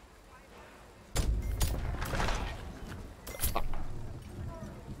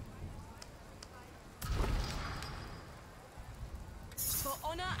 For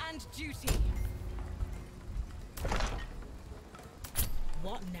honor and duty.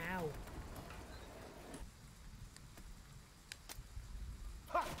 What now?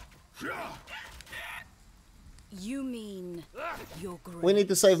 You mean your grace? We need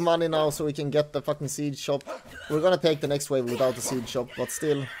to save money now so we can get the fucking seed shop. We're gonna take the next wave without the seed shop, but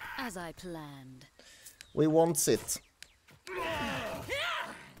still, As I planned. we want it.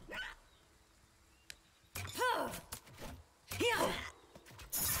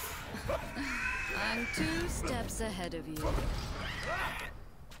 I'm 2 steps ahead of you.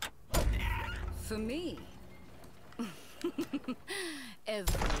 For me.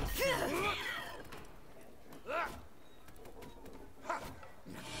 Everything.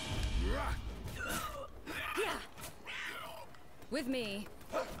 With me.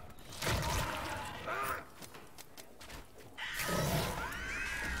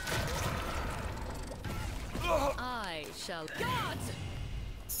 I shall. God!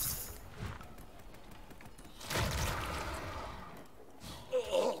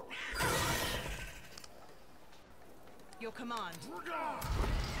 Your command.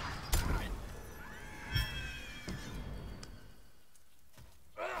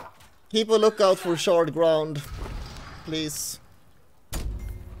 Keep a lookout for shard ground, please.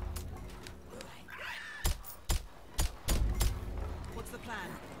 What's the plan?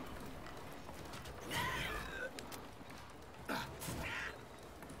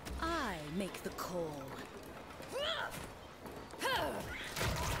 I make the call.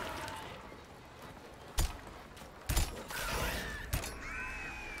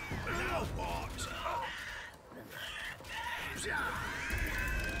 Now what?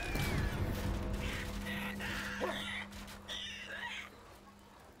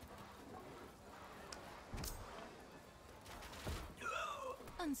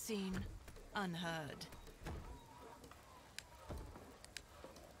 Unseen, unheard.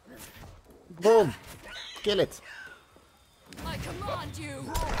 Boom! Kill it. I command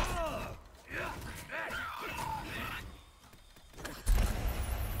you.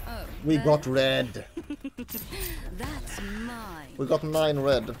 We got red. That's mine. We got 9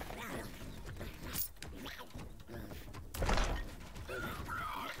 red.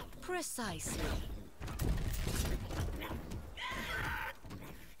 Precisely.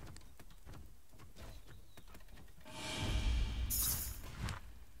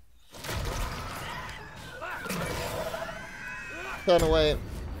 10 away.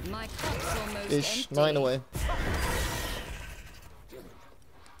 My cup's almost Ish. empty. 9 away.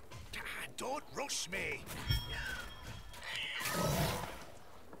 Don't rush me.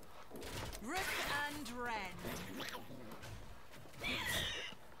 Rip and rend.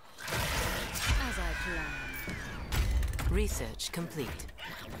 As I planned. Research complete.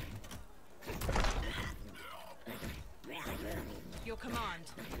 Your command.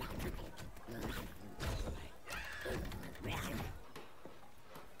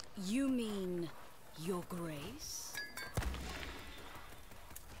 You mean your grace?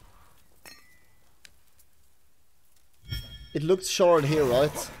 It looks short here,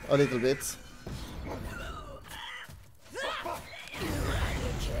 right? A little bit.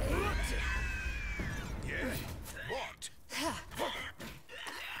 Yeah. What?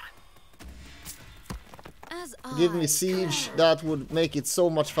 As Give me I siege, that would make it so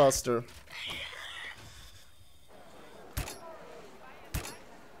much faster.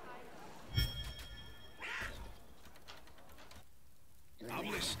 I'm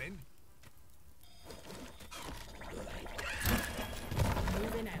listening.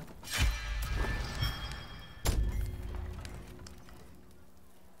 Moving out.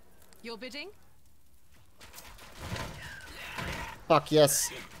 Your bidding? Fuck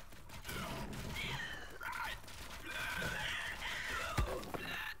yes.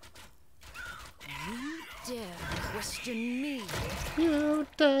 You dare question me? You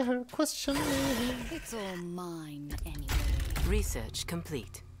dare question me. It's all mine anyway. Research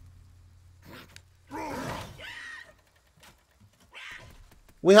complete.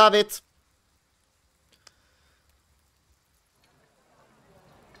 We have it.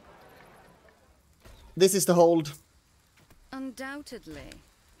 This is the hold. Undoubtedly.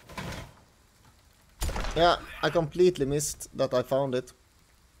 Yeah, I completely missed that I found it.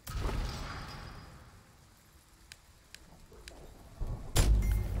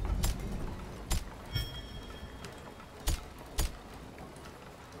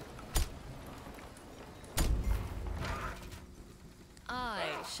 I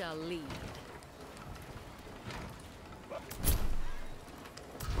shall lead.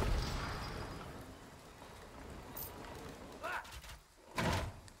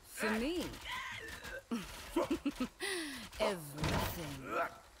 For me, everything.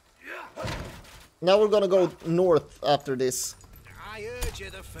 Now we're gonna go north after this. I heard you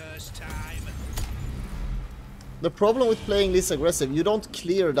the first time. The problem with playing this aggressive, you don't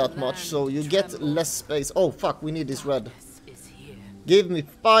clear that much, so you get less space. Oh fuck, we need this red. This is here. Give me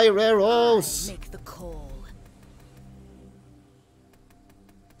fire arrows! Make the call.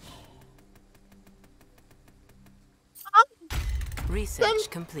 Research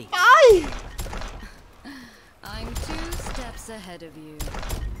complete. I'm 2 steps ahead of you.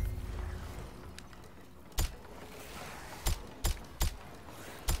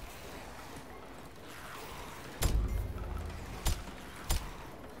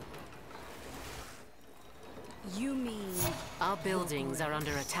 You mean Our buildings are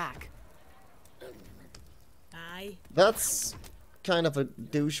under attack. Aye. That's kind of a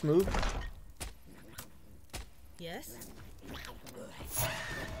douche move. Yes.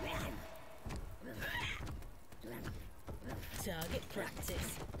 Target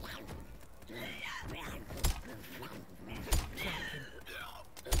practice.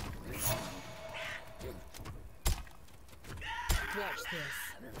 Watch this.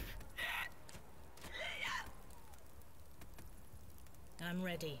 I'm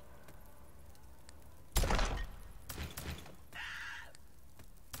ready.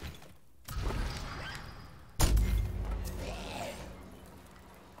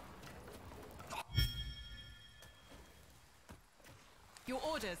 your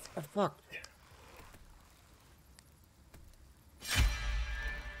orders? Oh fuck.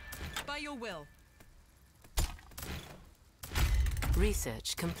 By your will.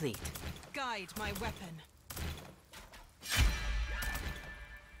 Research complete. Guide my weapon.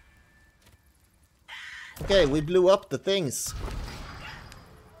 Okay, we blew up the things.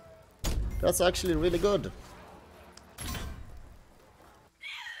 That's actually really good.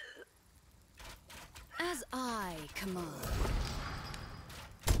 As I command.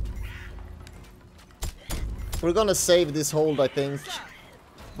 We're gonna save this hold, I think.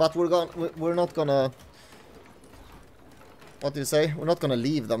 But we're not gonna... What do you say? We're not gonna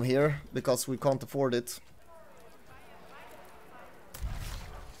leave them here, because we can't afford it.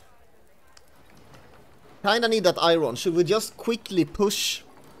 Kinda need that iron. Should we just quickly push?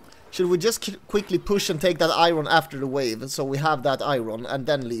 Should we just quickly push and take that iron after the wave, so we have that iron, and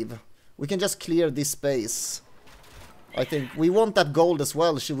then leave? We can just clear this space. I think we want that gold as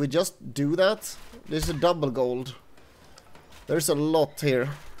well. Should we just do that? There's a double gold. There's a lot here.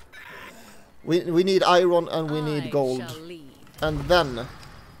 We need iron and we need gold. Shall lead. And then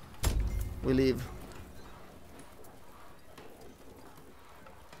we leave.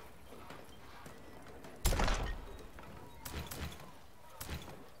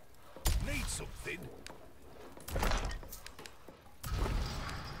 Need something?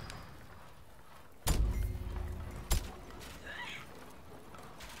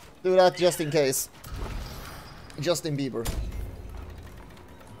 Do that just in case. Justin Bieber.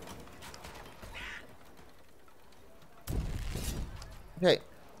 Okay.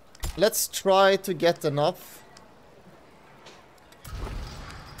 Let's try to get enough.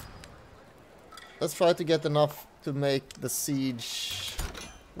 Let's try to get enough to make the siege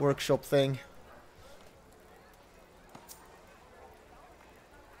workshop thing.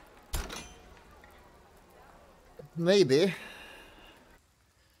 Maybe.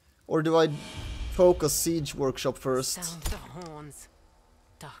 Or do I focus siege workshop first? Sound the horns.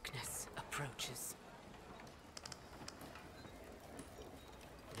 Darkness approaches.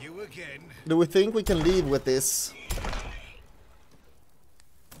 You again? Do we think we can leave with this?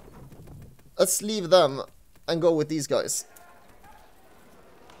 Let's leave them and go with these guys.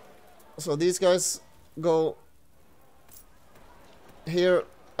 So these guys go here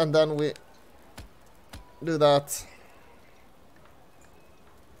and then we do that.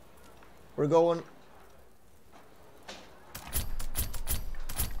 We're going.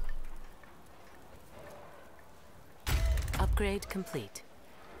 Upgrade complete.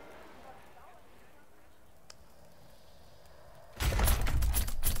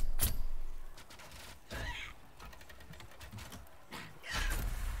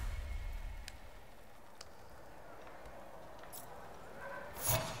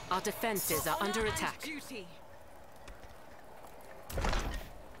 Our defenses are under attack.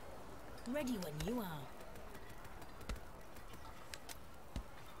 Ready when you are.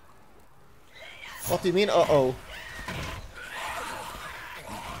 What do you mean, uh-oh?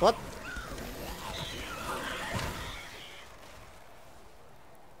 What?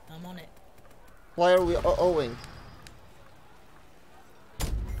 I'm on it. Why are we uh-ohing?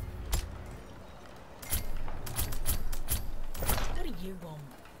 What do you want?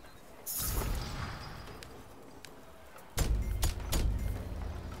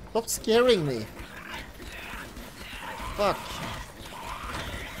 Stop scaring me. Fuck.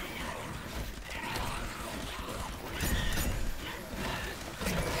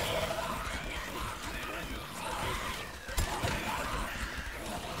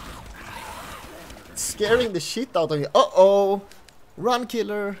 Scaring the shit out of me. Uh-oh. Run,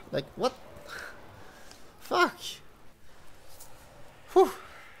 killer. Like, what? Fuck. Whew.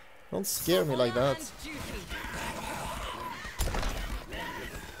 Don't scare me like that.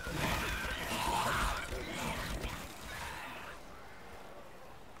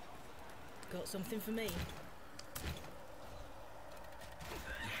 Got something for me?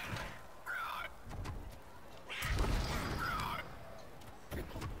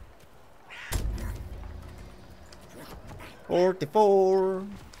 $44.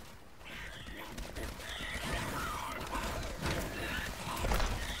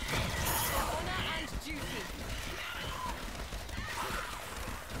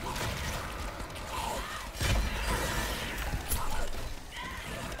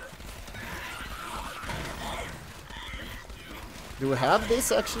 Do we have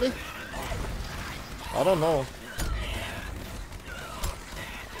this actually? I don't know.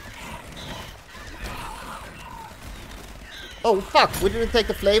 Oh fuck, we didn't take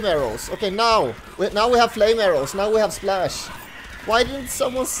the flame arrows. Okay, now we have flame arrows, now we have splash. Why didn't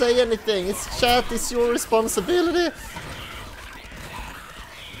someone say anything? It's chat, it's your responsibility.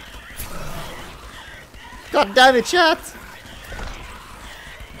 God damn it, chat!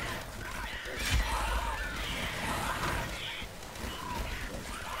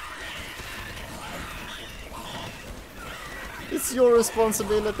 It's your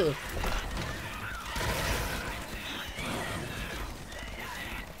responsibility.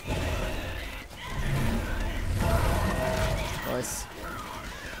 Nice.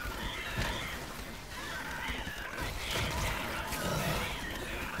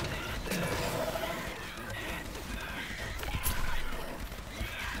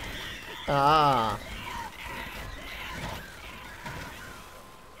 Ah.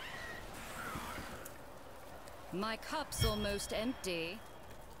 My cup's almost empty.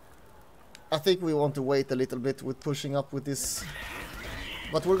 I think we want to wait a little bit with pushing up with this.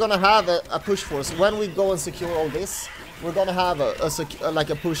 But we're gonna have a push force. When we go and secure all this, we're gonna have like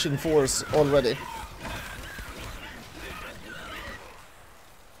a pushing force already.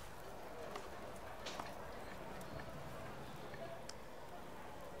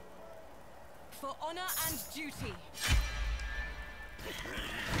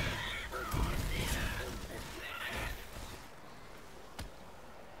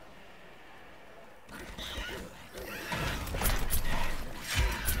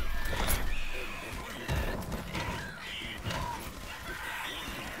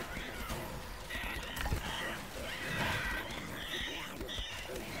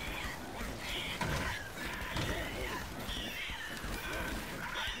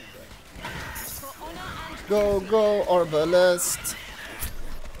 Go, go, Arbalest.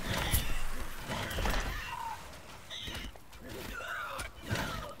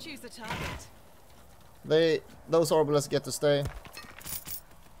 Choose the target. Those Arbalests get to stay.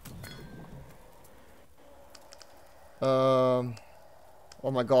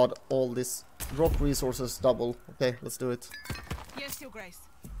 Oh my god, all this drop resources double. Okay, let's do it. Yes, Your Grace.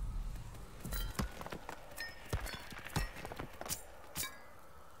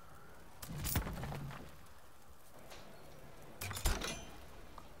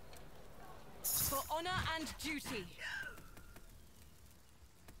 For honor and duty.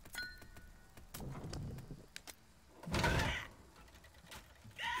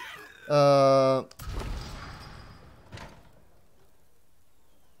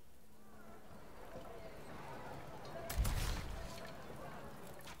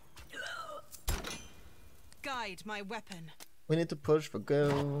 Guide my weapon. We need to push for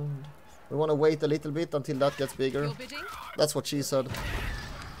gold. We want to wait a little bit until that gets bigger. Your bidding? That's what she said.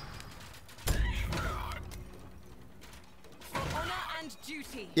 For honor and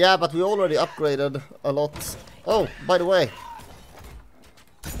duty. Yeah, but we already upgraded a lot. Oh, by the way.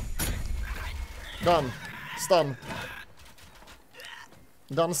 Done. Stun.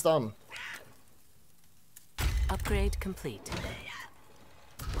 Done stun. Upgrade complete.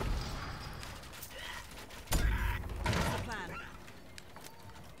 What's the plan?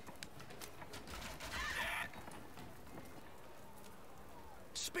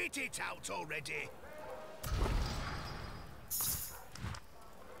 Spit it out already.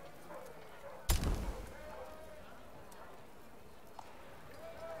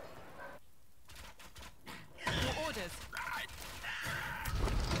 Your orders.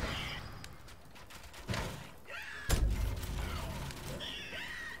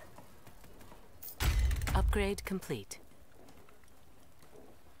 Upgrade complete.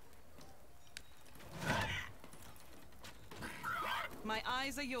 My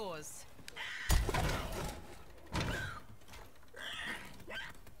eyes are yours.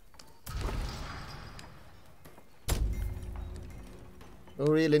 We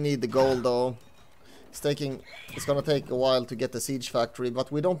really need the gold though. It's gonna take a while to get the siege factory,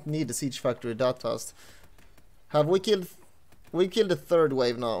 but we don't need the siege factory that fast. Have we killed the third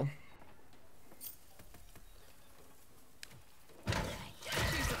wave now?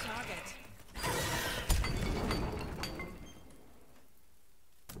 Choose the target.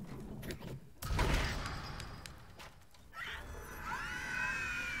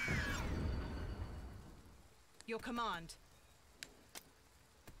 Your command.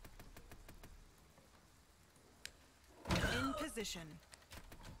 In position.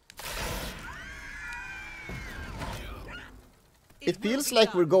 It will feels be like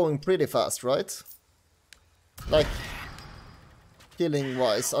done. we're going pretty fast, right? Like, killing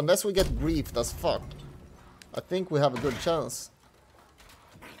wise, unless we get briefed as fuck. I think we have a good chance.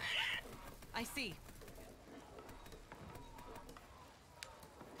 I see.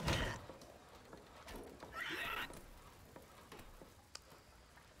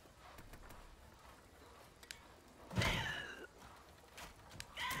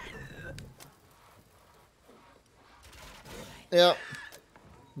 Yeah,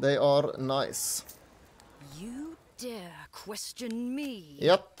 they are nice. You dare question me?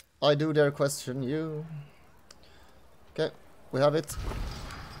 Yep, I do dare question you. Okay, we have it.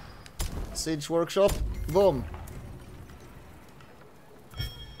 Siege workshop, boom.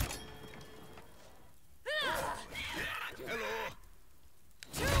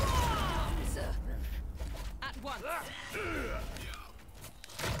 To arms! At once.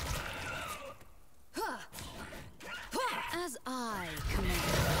 As I command.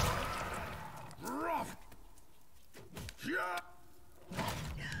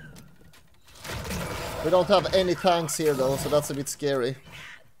 We don't have any tanks here though, so that's a bit scary.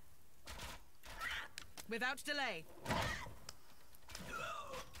 Without delay.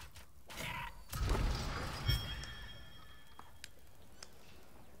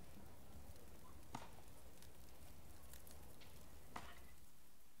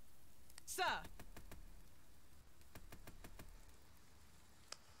 Sir.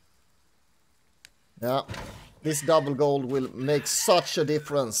 Yeah, this double gold will make such a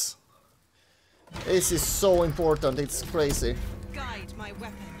difference. This is so important, it's crazy. Guide my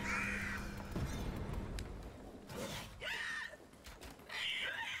weapon.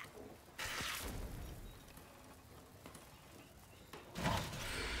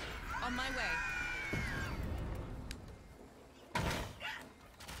 On my way.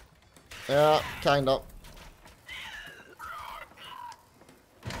 Yeah, kinda.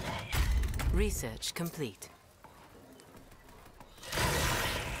 Research complete.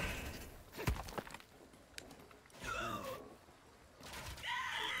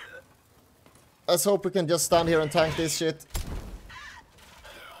 Let's hope we can just stand here and tank this shit.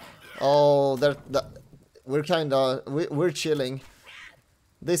 Oh, we're chilling.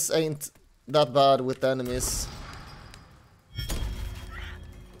 This ain't that bad with the enemies.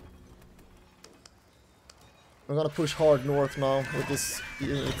 We're gonna push hard north now with this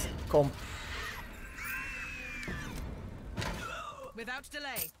unit comp. Without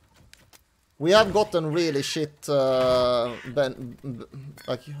delay. We have gotten really shit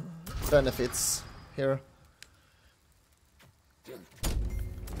benefits here.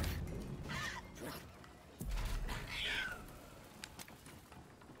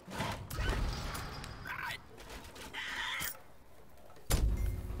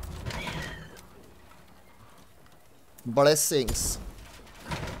 Blessings.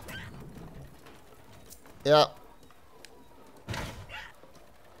 Yeah.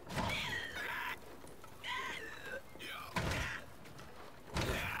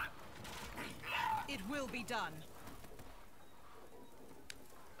 It will be done.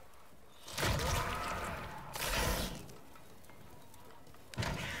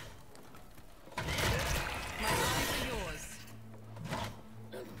 My eyes are yours.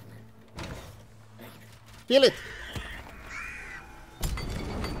 Kill it.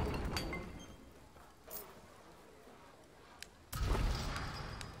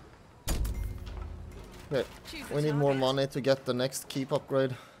 Okay, we need more money to get the next keep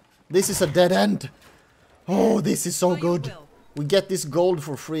upgrade. This is a dead end. Oh, this is so good. We get this gold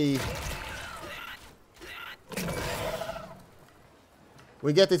for free.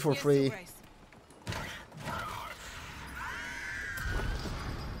 We get it for free.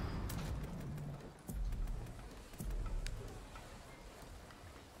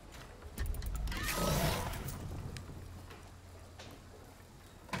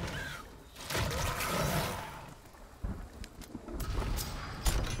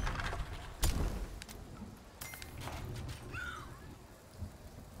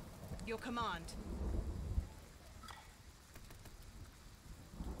 Your command.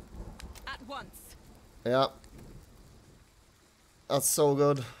 At once. Yeah. That's so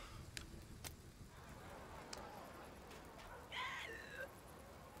good.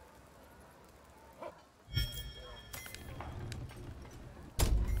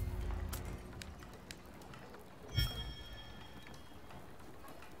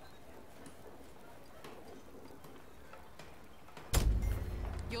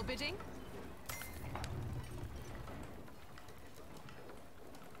 Your bidding?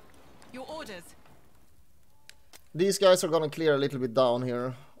 Your orders. These guys are gonna clear a little bit down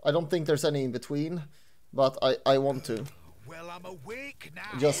here. I don't think there's any in between, but I want to. Well, I'm awake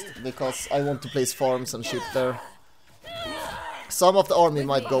now. Just because I want to place farms and shit there. Some of the army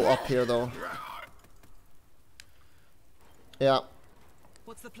might go up here though. Yeah.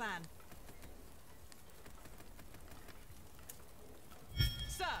 What's the plan?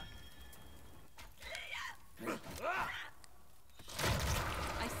 Sir.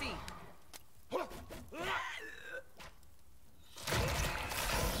 I see.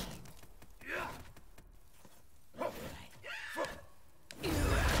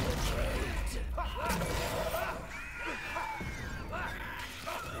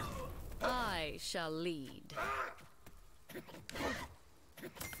 I shall lead.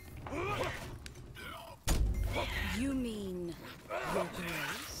 You mean your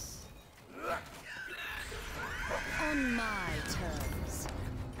grace? On my terms.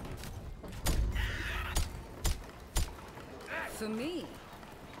 For me,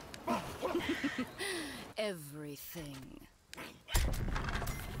 everything.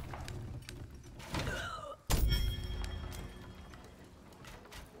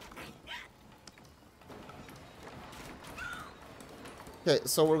 Okay,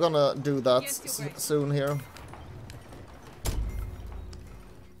 so we're gonna do that soon here.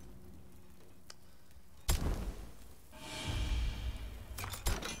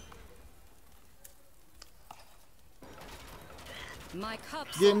 My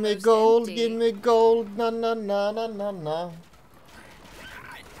cup's Give me almost gold, empty. give me gold, na na na na na na.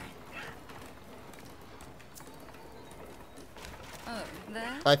 Oh,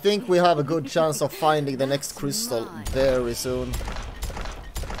 there? I think we have a good chance of finding the next crystal very soon.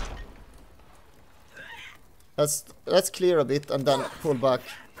 Let's clear a bit and then pull back.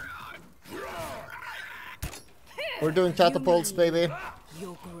 We're doing catapults, baby.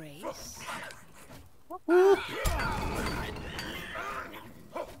 Your grace?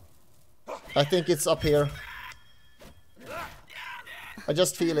 I think it's up here. I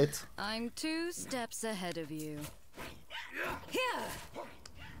just feel it. I'm 2 steps ahead of you. Here!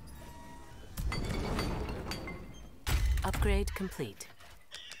 Upgrade complete.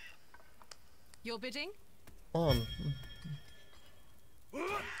 Your bidding? On.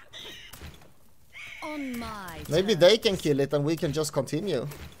 On my Maybe turn. they can kill it and we can just continue.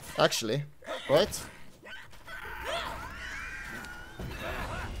 Actually, right?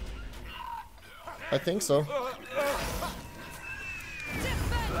 I think so.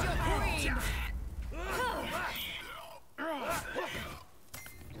 Defend your queen.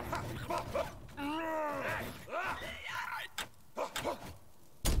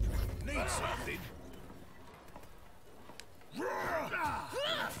 Need something?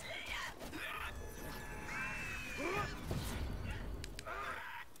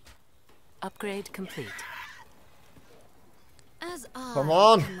 Upgrade complete. As I Come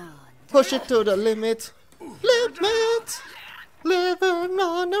on. command. Push it to the limit. Limit! Living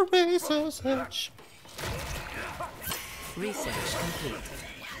on a razor's edge. Research complete.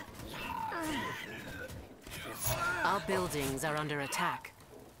 Our buildings are under attack.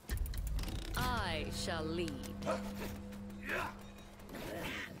 I shall lead.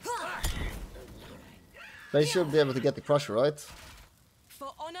 They should be able to get the crusher, right?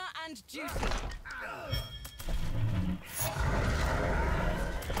 For honor and duty.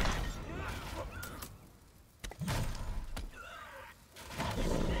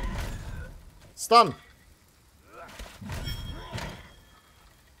 Stun!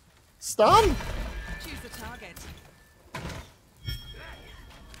 Stun! Choose the target.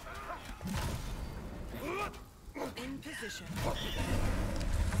 In position.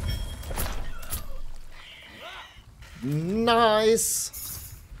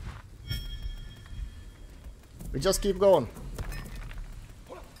 Nice! We just keep going.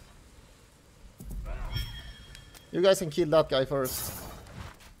 You guys can kill that guy first.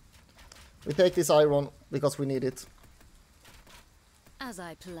 We take this iron because we need it. As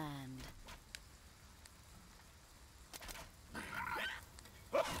I planned.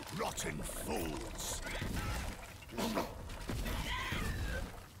 Rotten fools!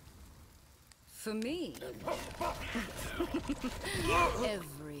 For me,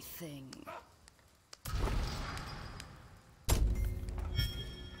 everything.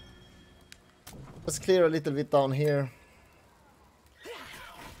 Let's clear a little bit down here.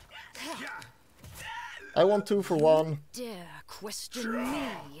 I want 2 for 1. Dare question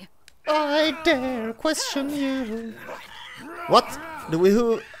me? I dare question you. What? Do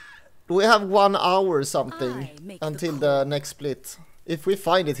we have 1 hour or something I make the until call. the next split? If we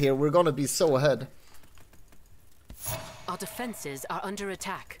find it here, we're gonna be so ahead. Our defenses are under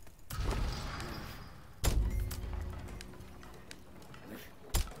attack.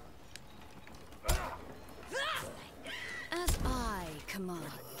 As I command.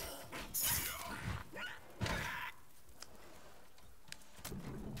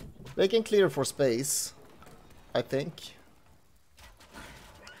 They can clear for space, I think.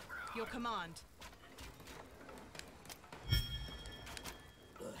 Your command.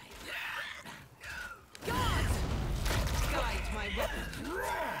 Guide my weapon.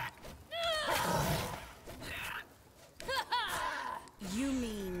 You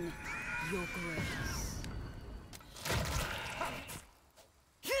mean your grace?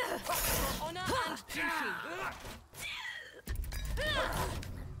 For honor and duty.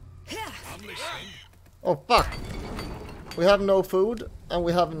 I'm listening. Oh fuck! We have no food and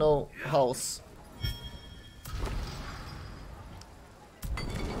we have no house.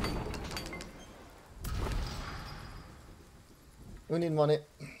 We need money.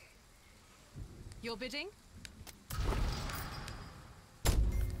 Your bidding?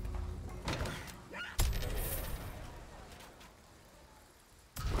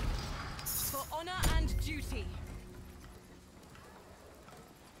 For honor and duty.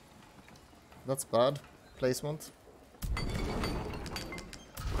 That's bad placement.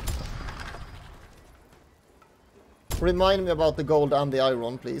 Remind me about the gold and the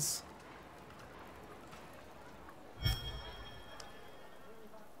iron, please.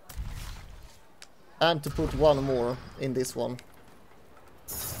 And to put 1 more in this one.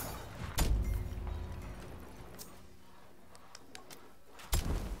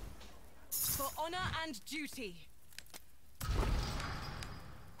 For honor and duty.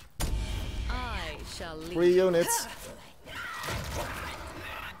 I shall lead. 3 units.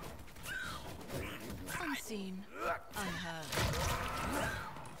 Unseen. Unheard.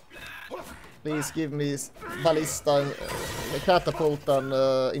 Please give me ballista, catapult and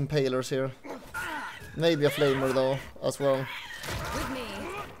impalers here. Maybe a flamer though, as well. With me.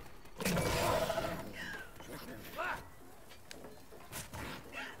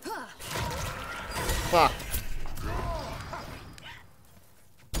 Fuck.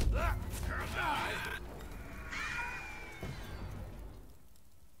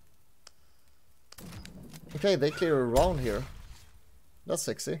 Okay, they clear around here. That's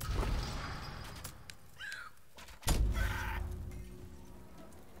sexy.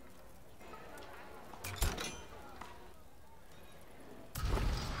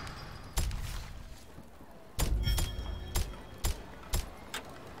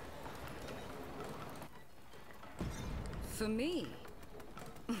 For me,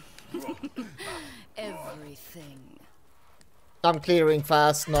 everything. I'm clearing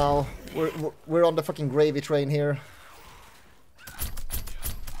fast now. We're on the fucking gravy train here.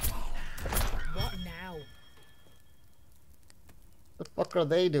 What now? The fuck are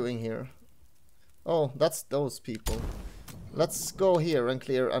they doing here? Oh, that's those people. Let's go here and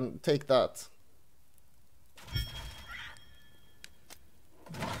clear and take that.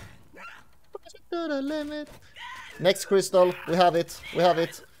 To the limit. Next crystal, we have it. We have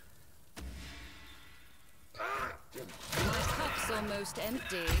it. My cup's almost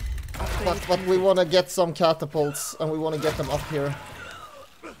empty. But we want to get some catapults and we want to get them up here.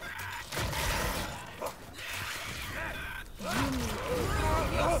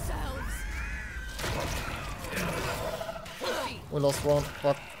 We lost one.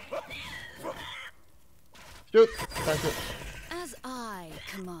 Fuck. Shoot. Thank you. As I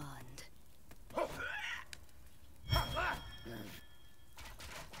command.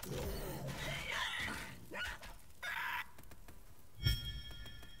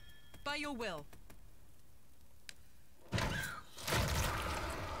 By your will.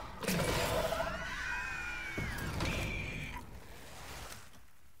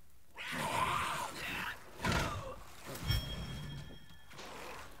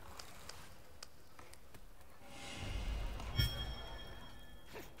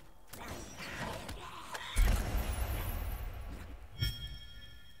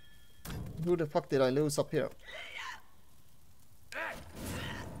 Who the fuck did I lose up here?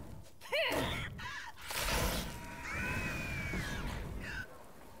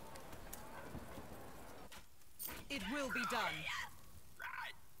 It will be done.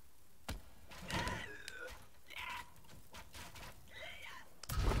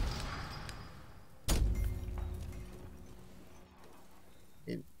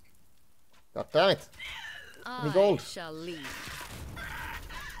 God damn it. Any I gold? shall lead.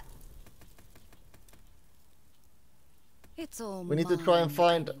 It's all We need to try and mine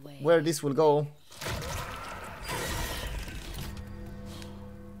find anyway. where this will go.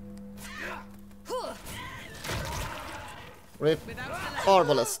 Rip.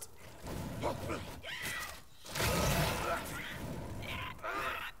 Arbalest.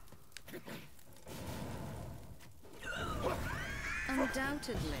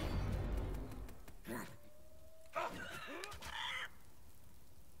 Undoubtedly.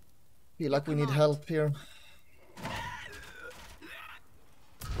 Feel like we need help here.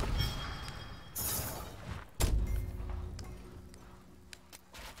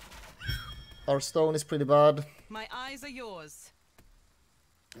 Our stone is pretty bad. My eyes are yours.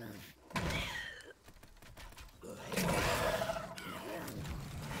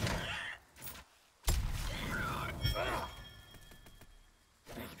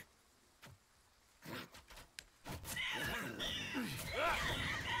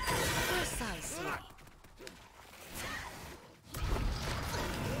 Precisely.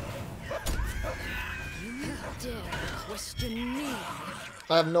 You dare question me?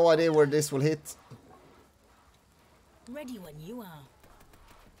 I have no idea where this will hit. Ready when you are.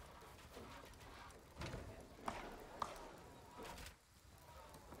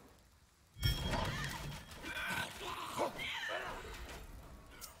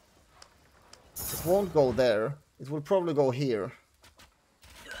 It won't go there. It will probably go here.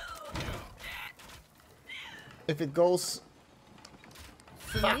 If it goes...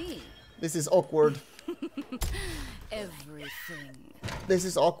 For me, This is awkward. everything. This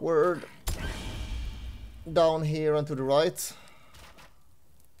is awkward. Down here and to the right.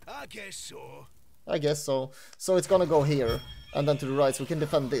 I guess so. I guess so. So it's gonna go here. And then to the right, so we can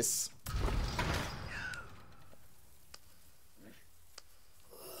defend this.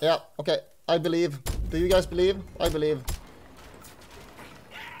 Yeah, okay. I believe. Do you guys believe? I believe.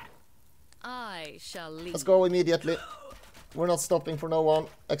 I shall lead. Let's go immediately. We're not stopping for no one,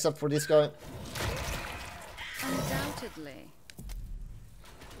 except for this guy. Undoubtedly.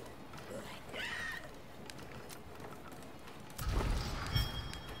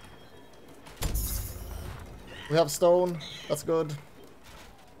 We have stone. That's good.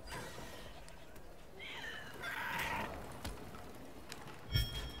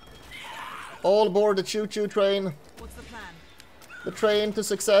 All aboard the choo-choo train. What's the plan? The train to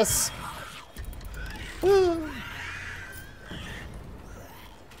success. Woo.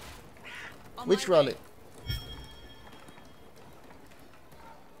 On Which my way. rally?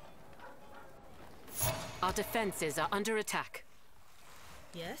 Our defenses are under attack.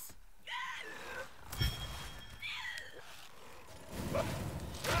 Yes?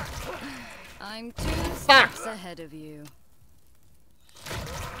 I'm 2 steps ahead of you.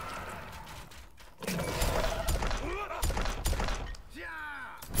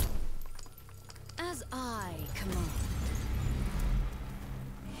 As I command.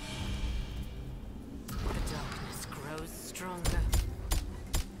 The darkness grows stronger.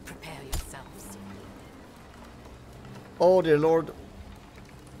 Prepare yourselves. Oh dear lord.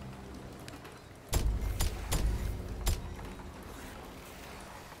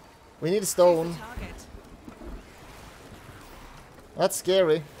 We need stone. Target. That's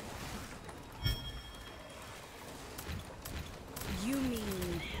scary. You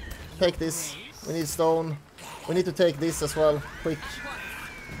mean Take this. We need stone. We need to take this as well. Quick.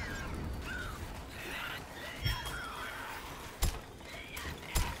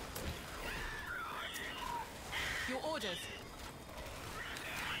 Your orders.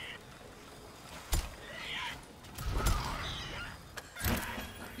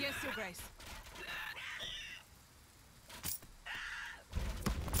 Yes, Your Grace.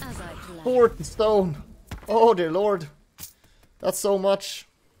 as I planned? 40 stone. Oh dear lord. That's so much.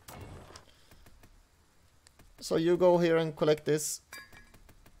 So you go here and collect this.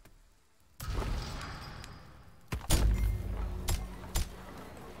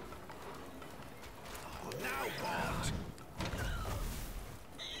 Now what?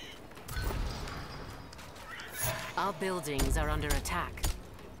 Our buildings are under attack.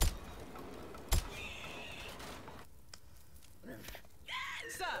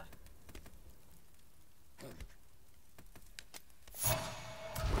 Sir!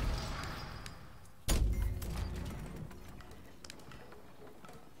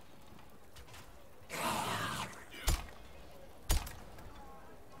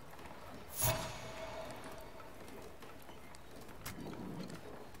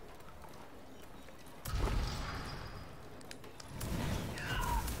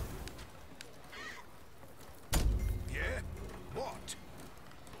 Yeah? What?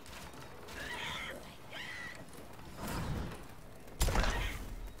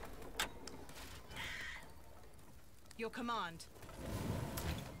 Your command.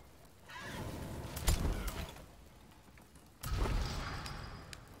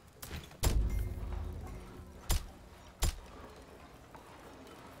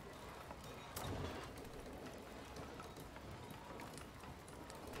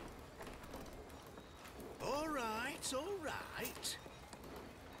 All right, all right.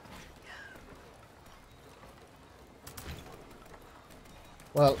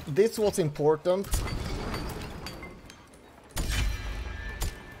 Well, this was important.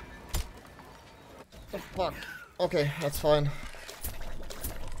 Oh, fuck. Okay, that's fine.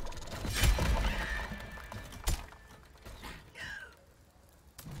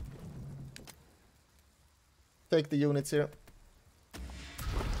 Take the units here.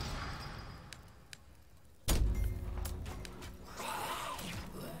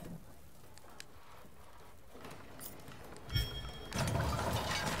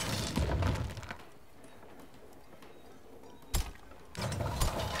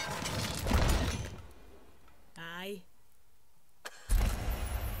 Aye.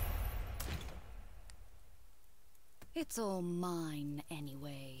 It's all mine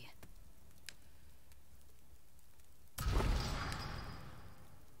anyway.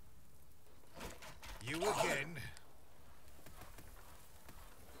 You again.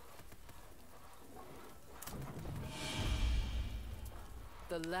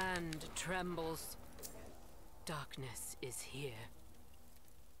 The land trembles. Darkness is here.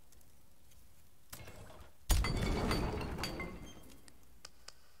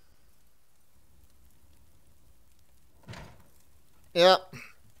 Yeah.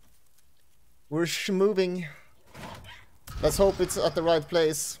 We're moving. Let's hope it's at the right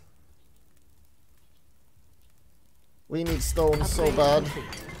place. We need stone so Upgrade bad.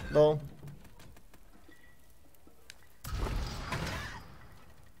 complete. No.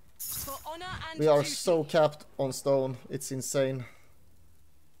 For honor and We are duty. so capped on stone. It's insane.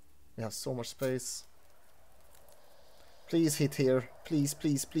 We have so much space. Please hit here. Please,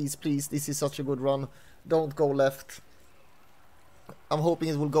 please, please, please. This is such a good run. Don't go left. I'm hoping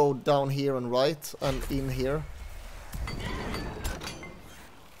it will go down here and right and in here.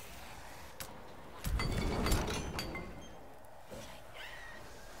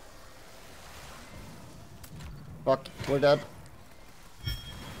 Fuck, we're dead.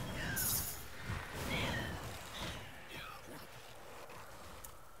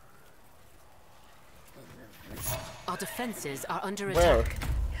 Our defenses are under Where? attack.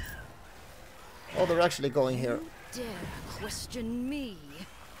 Oh, they're actually going here. Dare question me?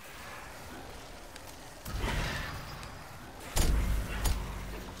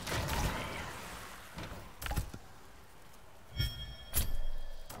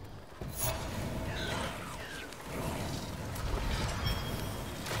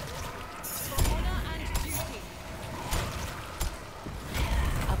 For honor and duty.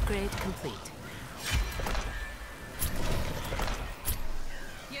 Upgrade complete.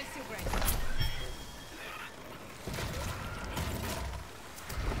 Yes, Your Grace.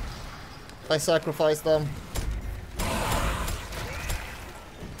 I sacrificed them.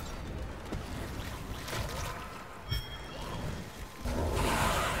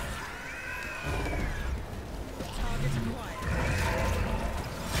 Target acquired.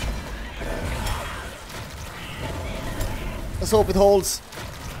 Let's hope it holds.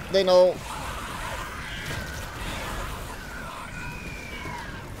 They know.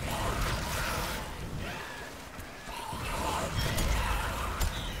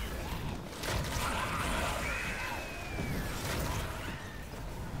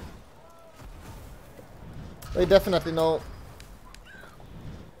 They definitely know.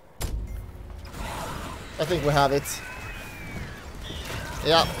 I think we have it.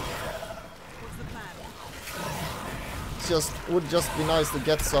 Yeah. What's the plan? Would just be nice to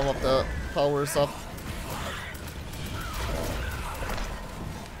get some of the powers up.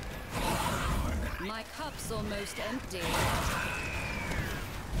 My cup's almost empty.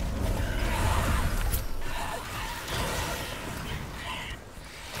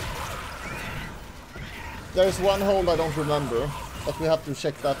 There's one hold I don't remember, but we have to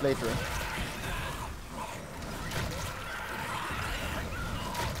check that later.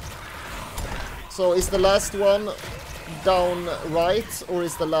 So is the last one down right, or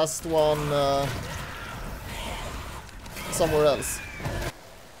is the last one somewhere else?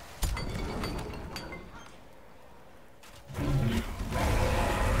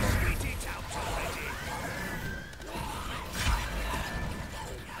 Spit it out already.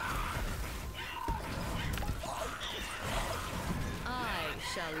 I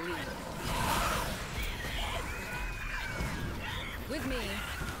shall lead. With me.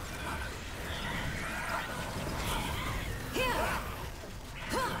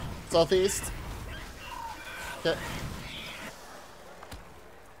 Southeast. Okay.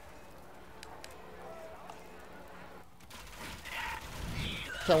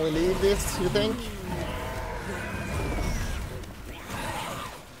 Can we leave this, you think?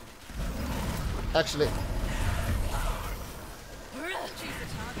 Actually,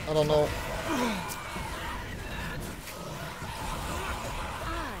 I don't know.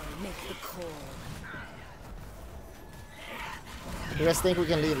 I make the call. You guys think we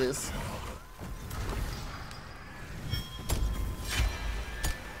can leave this?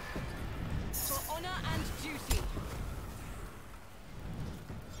 For honor and duty.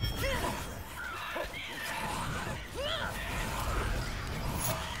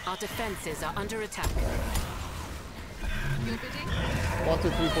 Our defenses are under attack. Your bidding? 1, 2,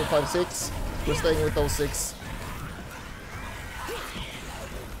 3, 4, 5, 6. We're staying with those 6.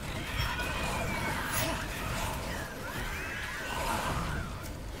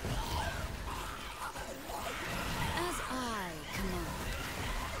 As I command.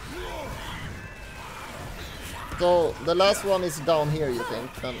 So the last one is down here, you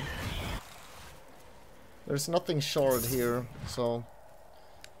think? Then there's nothing shard here, so.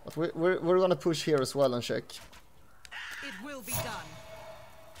 But we're gonna push here as well and check. It will be done.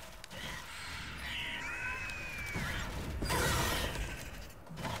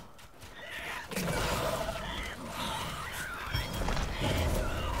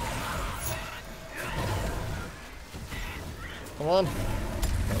 Come on.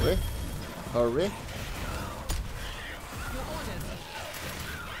 Hurry. Hurry. Your orders.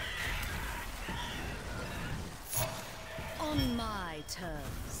 On my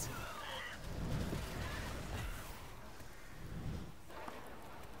terms.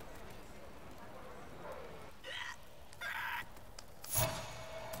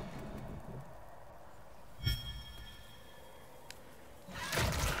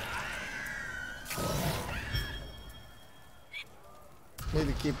 Need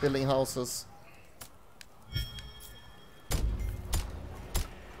to keep building houses.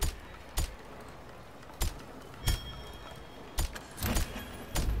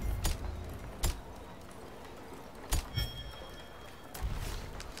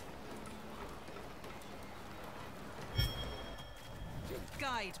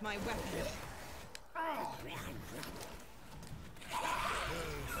 Guide my weapon.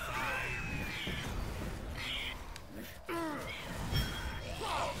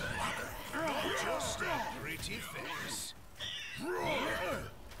 Not your pretty face.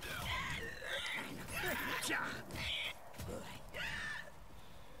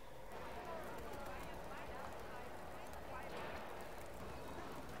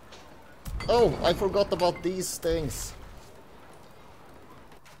 Oh, I forgot about these things.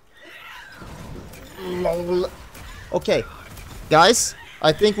 Lol. Okay, guys,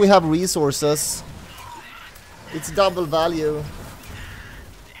 I think we have resources. It's double value.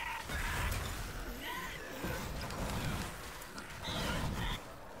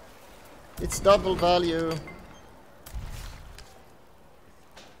 It's double value.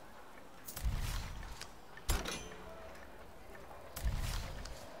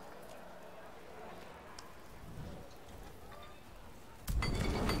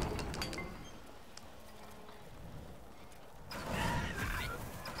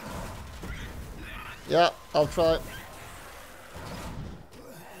 Yeah, I'll try.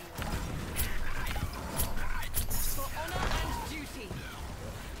 For honor and duty.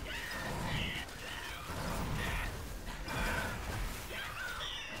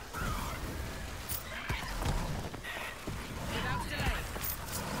 Without delay.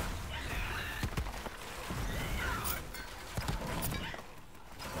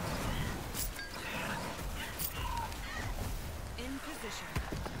 In position.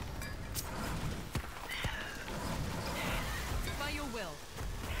 By your will.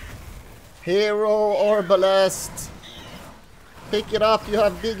 Hero Arbalest. Pick it up, you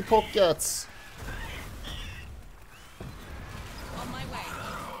have big pockets. On my way.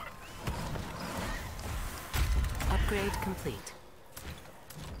 Upgrade complete.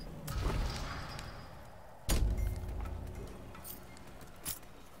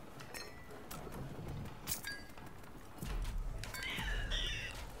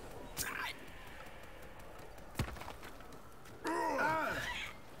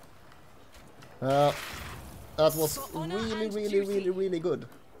 That was really good.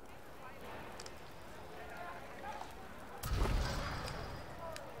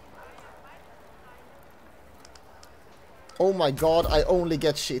 Oh my god, I only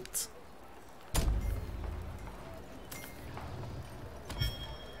get shit.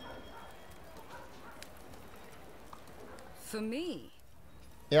 For me,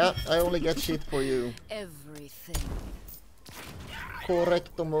 Yeah, I only get shit for you. everything.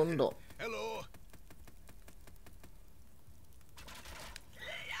 Correcto mundo. Hello.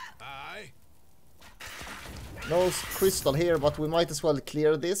 Aye. No crystal here, but we might as well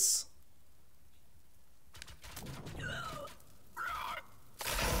clear this.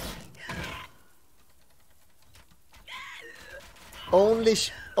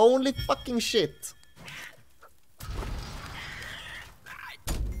 Only fucking shit.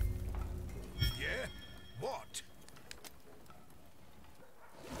 Yeah? What?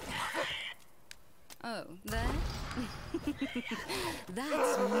 Oh, there?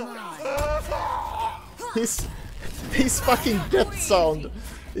 That's mine. His fucking death sound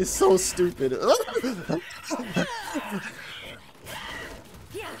is so stupid.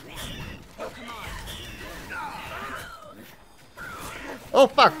 Oh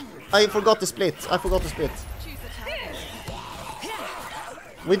fuck! I forgot to split. Choose the target.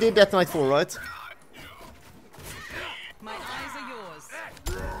 We did Death Knight 4, right? My eyes are yours.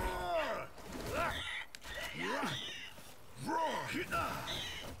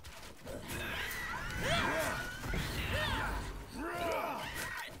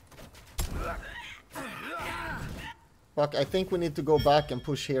 Fuck, I think we need to go back and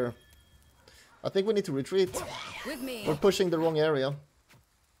push here. I think we need to retreat. With me. We're pushing the wrong area.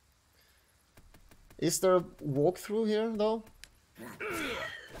 Is there a walkthrough here, though?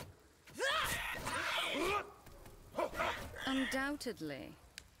 Undoubtedly.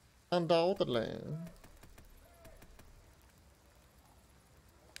 Undoubtedly.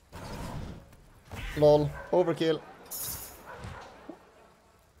 Lol. Overkill.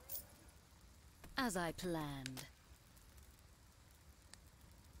 As I planned.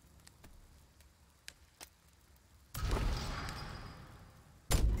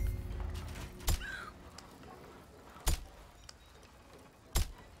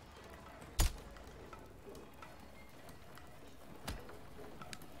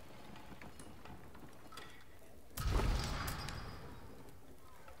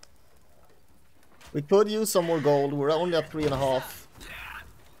 We could use some more gold. We're only at 3.5.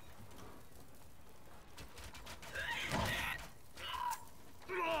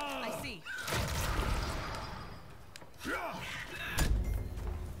 I see.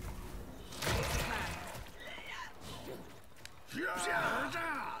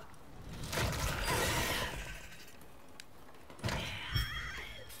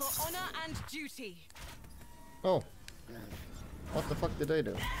 For honor and duty. Oh. What the fuck did they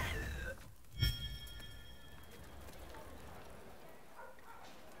do?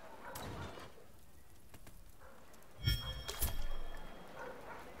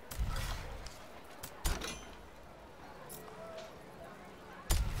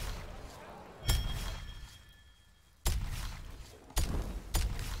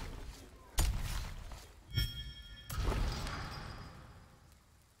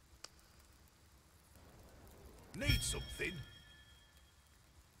 Need something?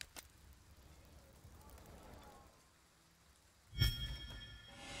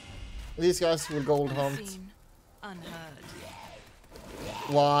 These guys will gold hunt. Unseen, unheard.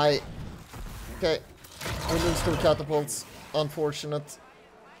 Why? Okay. We lose 2 catapults. Unfortunate.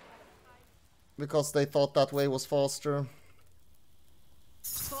 Because they thought that way was faster.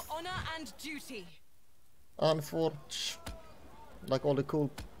 For honor and duty. Unfortunate. Like all the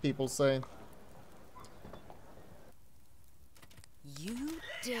cool people say. You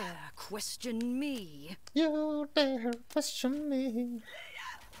dare question me? You dare question me.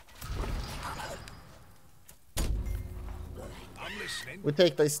 I'm listening. We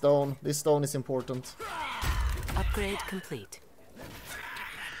take this stone. This stone is important. Upgrade complete.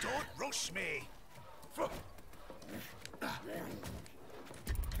 Don't rush me.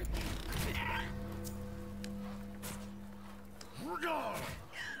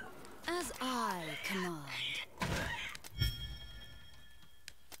 As I command.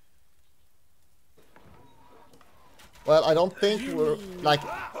 Well, I don't think we're like.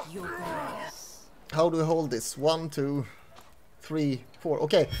 Your grace. How do we hold this? 1, 2, 3, 4.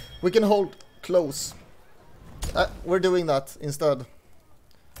 Okay, we can hold close. We're doing that instead.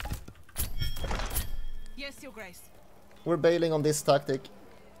 Yes, Your Grace. We're bailing on this tactic.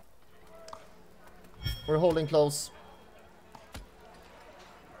 We're holding close.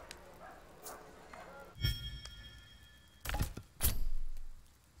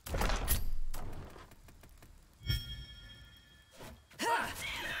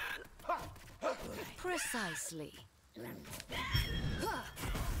 Precisely.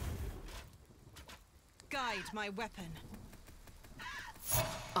 Guide my weapon.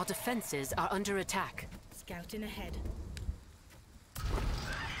 Our defenses are under attack. Scouting ahead.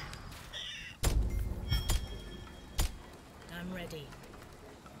 I'm ready.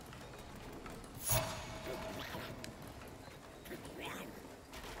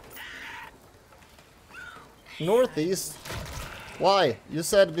 Northeast? Why? You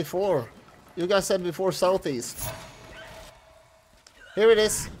said before. You guys said before southeast. Here it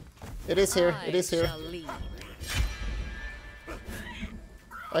is. It is here. It is here. I shall lead.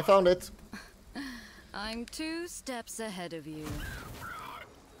 I found it. I'm 2 steps ahead of you.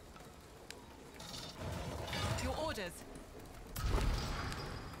 Your orders.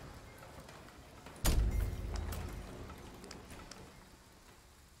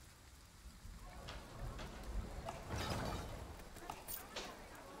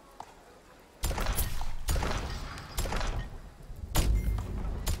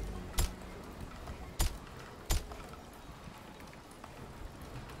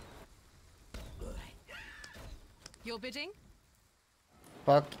 Your bidding?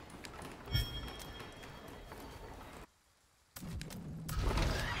 Fuck.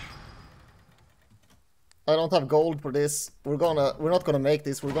 I don't have gold for this. We're not gonna make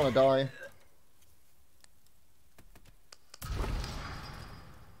this. We're gonna die.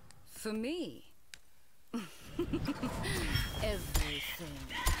 For me. Everything.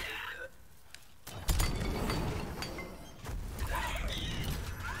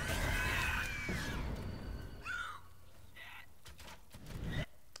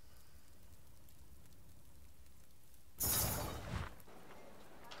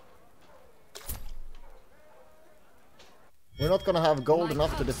 We're not gonna have gold My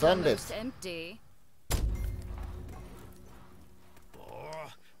enough to cup's defend it. almost empty.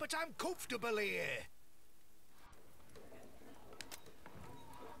 Oh, but I'm comfortable here.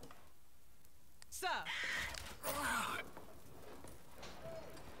 Sir.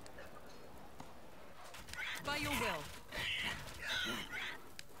 By your will.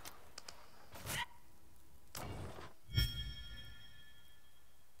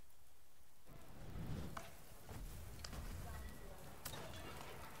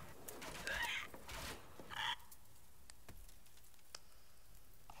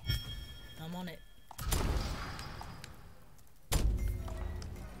 I'm on it.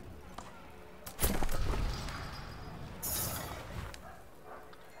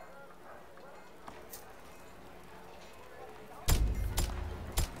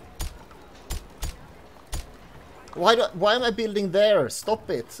 Why am I building there? Stop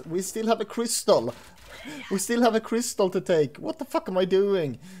it. We still have a crystal. We still have a crystal to take. What the fuck am I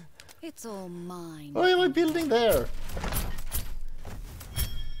doing? It's all mine. Why am I building there?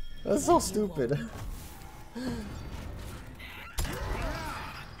 That's so stupid.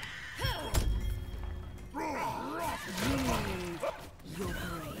 Your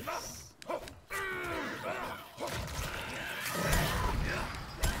grace.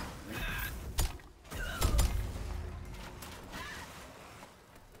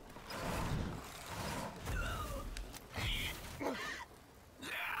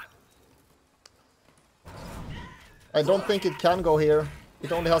 I don't think it can go here.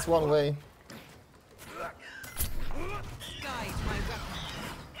 It only has one way. Guide my weapon.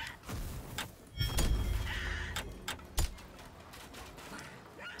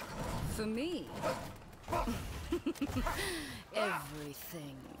 For me.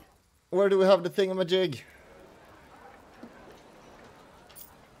 Everything. Where do we have the thingamajig?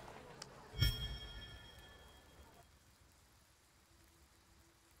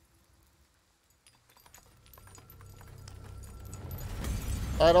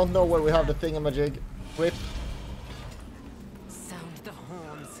 I don't know where we have the thingamajig. Rip. Sound the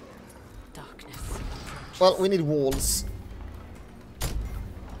horns. Darkness. Well, we need walls.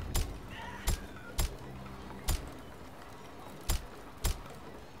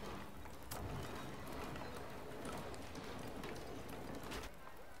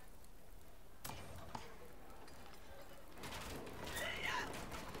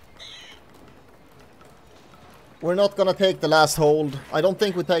 We're not gonna take the last hold. I don't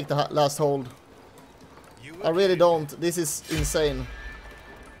think we take the last hold. I really don't. This is insane.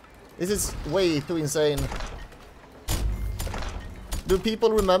 This is way too insane. Do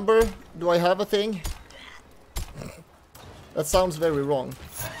people remember? Do I have a thing? That sounds very wrong.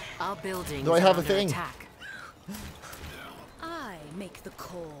 Our buildings Do I have are a under thing? attack. I make the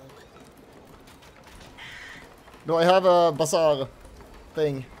call. Do I have a bazaar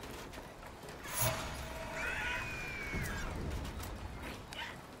thing?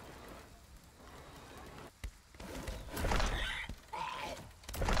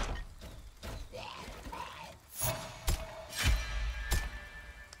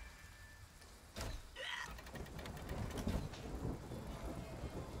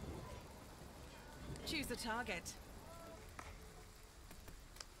 Choose a target.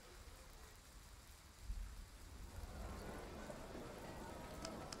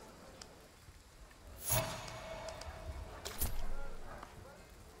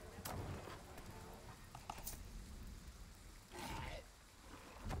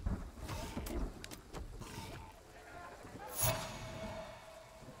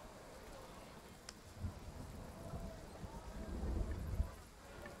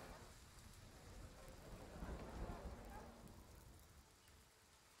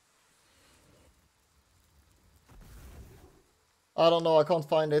 I don't know, I can't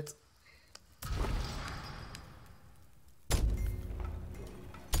find it.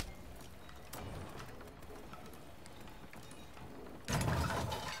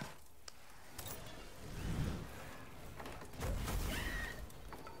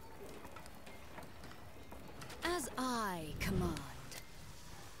 As I command.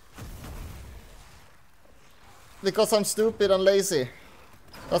 Because I'm stupid and lazy.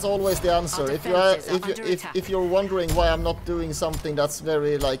 That's always the answer. If you're wondering why I'm not doing something that's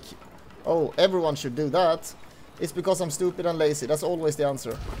very like, oh, everyone should do that, it's because I'm stupid and lazy. That's always the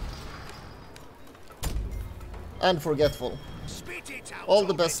answer. And forgetful. Spit it out All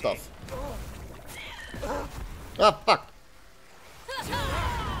the best stuff. Ah, fuck.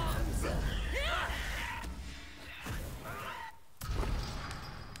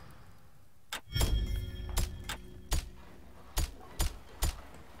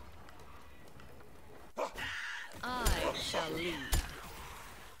 I shall lead.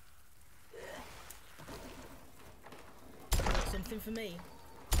 Something for me.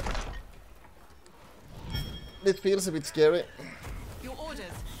 It feels a bit scary. Your orders.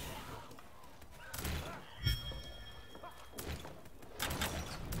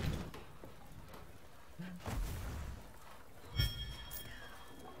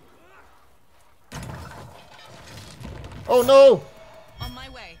 Oh no! On my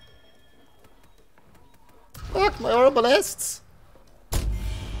way. Fuck, my arbalests!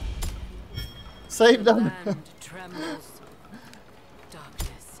 Save them! Land trembles.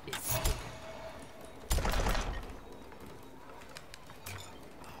 Darkness is here.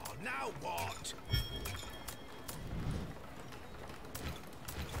 Oh, now what?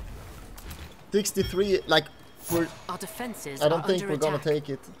 63, like, Our defenses I don't are think under we're gonna attack. take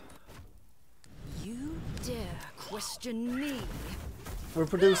it. You dare question me? We're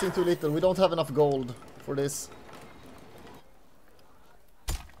producing too little, we don't have enough gold. for this.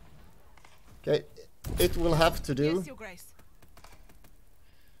 Okay, it will have to do. Yes, Your Grace.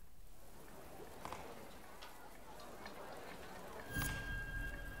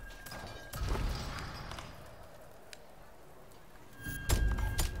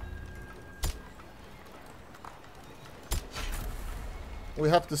 We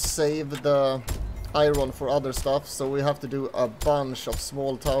have to save the iron for other stuff, so we have to do a bunch of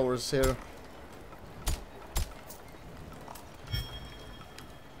small towers here.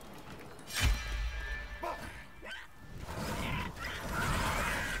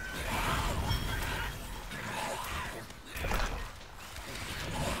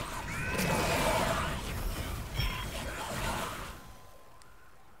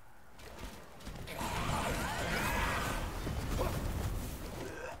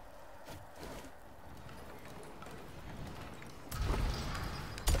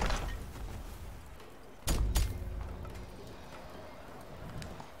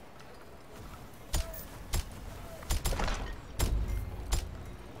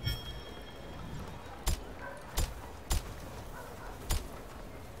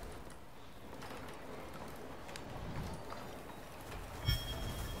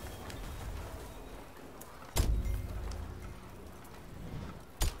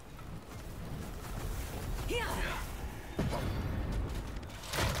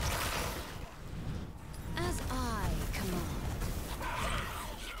 As I command.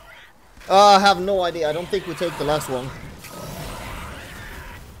 I have no idea. I don't think we take the last one.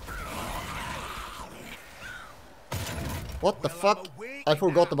 What the fuck? I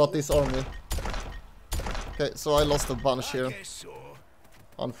forgot about this army. Okay, so I lost a bunch here. Guess so.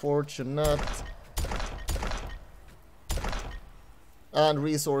 Unfortunate. And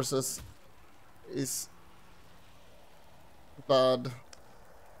resources is bad.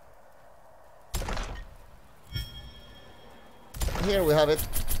 Here we have it.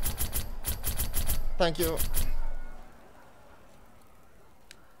 Thank you.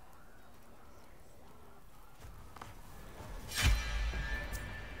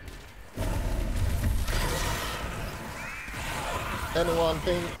 Anyone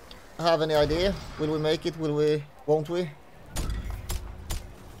have any idea? Will we make it? Will we? Won't we?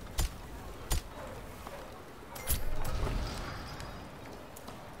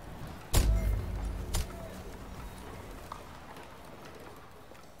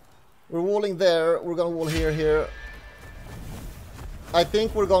 We're walling there, we're gonna wall here. I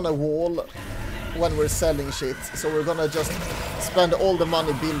think we're gonna wall when we're selling shit, so we're gonna just spend all the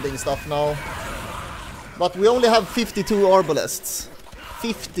money building stuff now. But we only have 52 arbalests.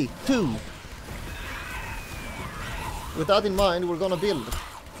 52! With that in mind, we're gonna build.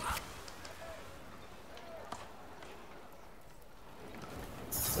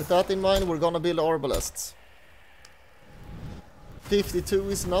 With that in mind, we're gonna build arbalests. 52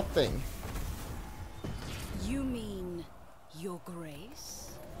 is nothing. You mean Your Grace?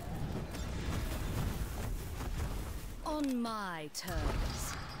 On my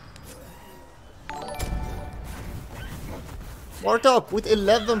terms. Martok with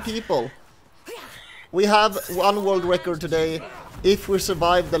 11 people. We have one world record today. If we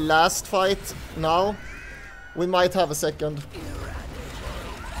survive the last fight now, we might have a second.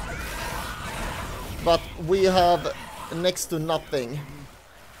 But we have next to nothing.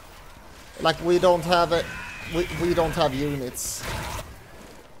 Like we don't have we don't have units.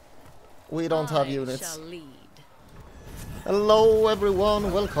 We don't have units. Shall lead. Hello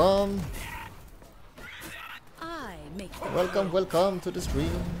everyone, welcome. I make the Welcome to the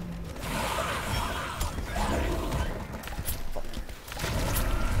stream.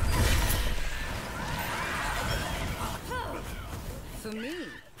 For me,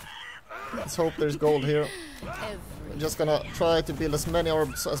 Let's hope there's gold here. every I'm just gonna try to build as many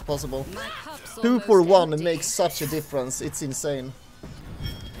orbs as possible. my cup's 2 almost for 1 empty. makes such a difference, it's insane.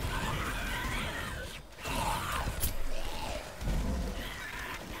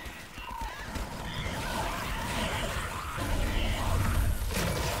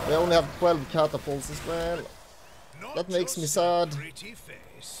 They only have 12 catapults as well. Not That makes me just a sad. pretty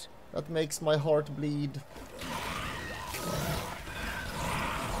face. That makes my heart bleed.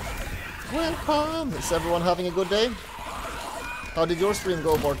 Welcome! Is everyone having a good day? How did your stream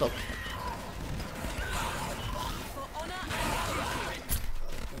go, Bartok? For honor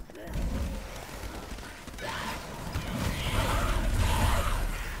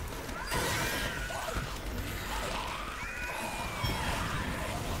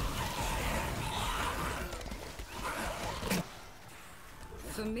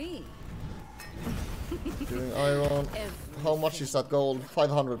For me, Doing iron. How much is that gold?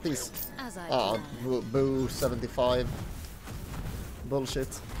 500, please. As I Ah, planned. boo, 75.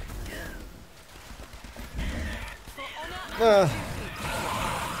 Bullshit.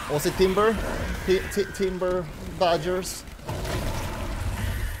 Was it timber? Timber badgers?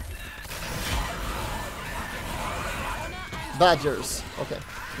 Badgers. Okay,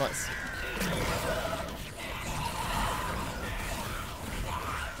 nice.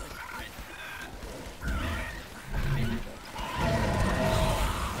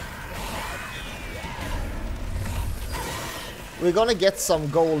 We're gonna get some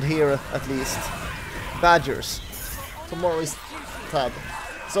gold here at least. Badgers. Tomorrow is tab.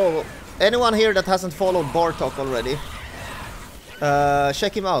 So, anyone here that hasn't followed Bartok already,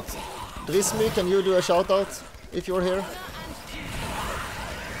 check him out. Drismy, can you do a shout out if you're here?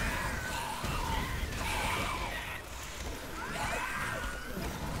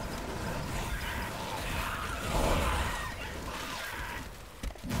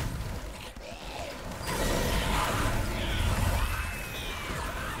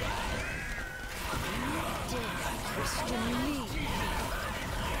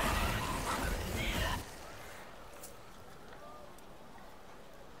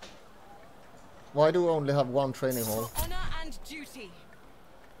 Why do we only have one training hall? Honor and duty.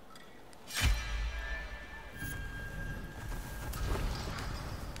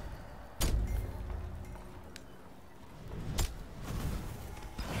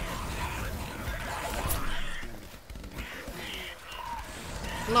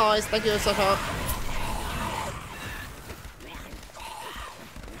 Nice, thank you, Sasha.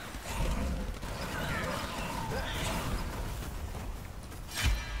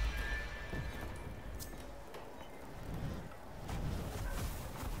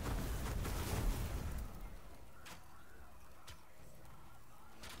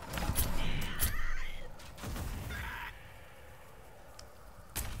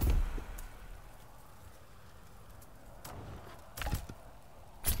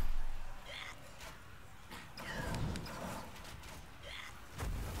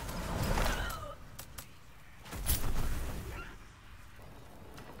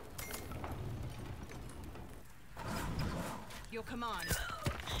 Your command.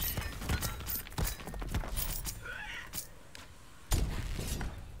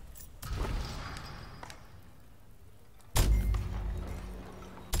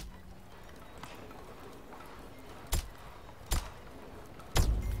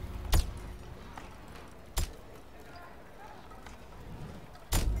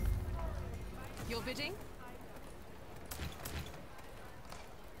 Your bidding?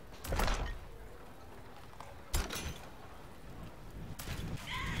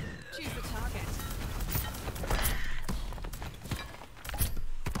 Choose the target.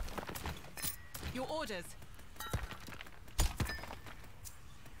 Your orders.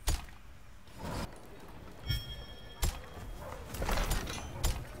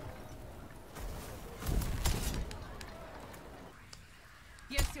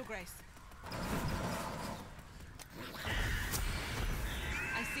 Yes, Your Grace.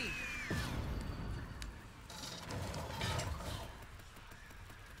 I see.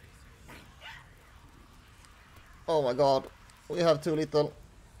 Oh my god, we have too little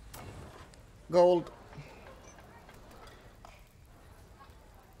gold.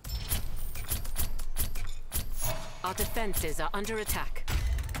 Our defenses are under attack.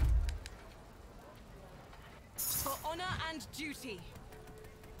 For honor and duty.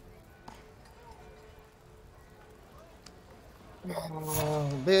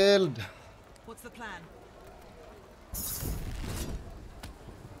 Build. What's the plan?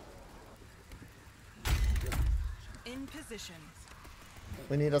 In position.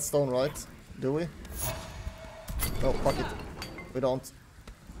 We need that stone, right? Do we? No, fuck it. We don't.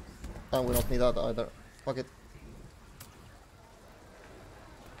 And we don't need that either. Fuck it.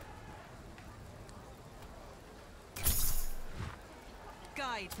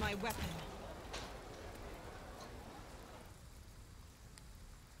 Guide my weapon.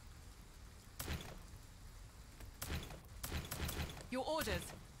 Your orders.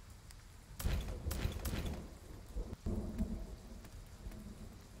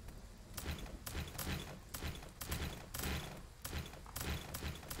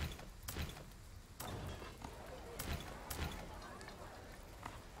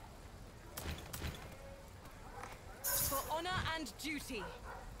 For honor and duty.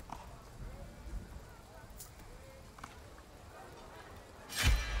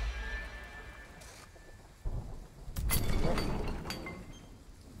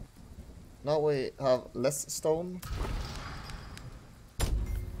 Now we have less stone.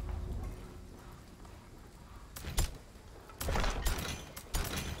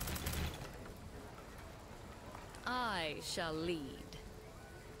 shall lead.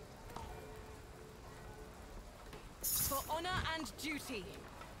 For honor and duty.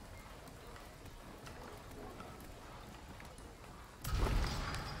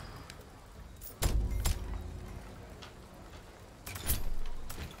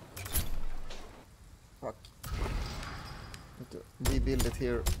 Fuck. Need to rebuild it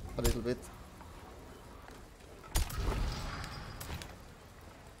here a little bit.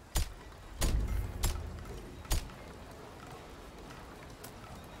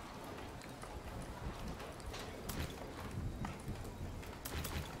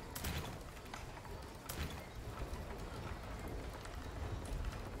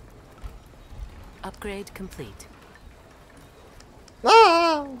 Upgrade complete.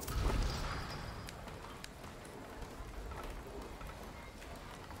 Ah!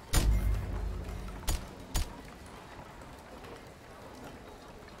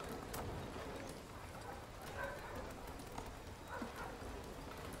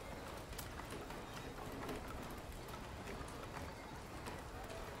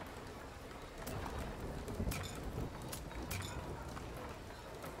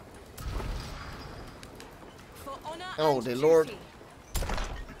 For honor Oh, and the duty. Lord.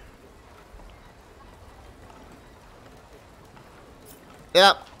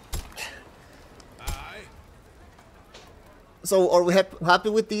 Yeah. Aye. So are we happy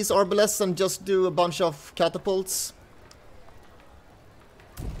with these arbalests and just do a bunch of catapults?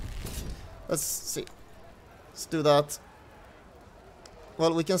 Let's see. Let's do that.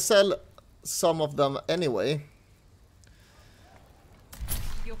 Well, we can sell some of them anyway.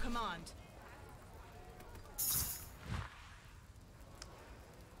 Your command.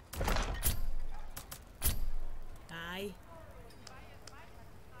 Aye.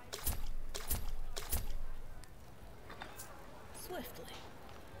 Swiftly.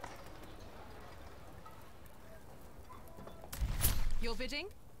 Your bidding.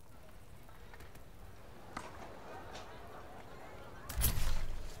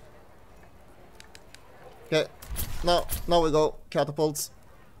 Okay. Now we go catapults.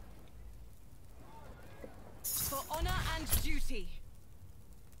 For honor and duty.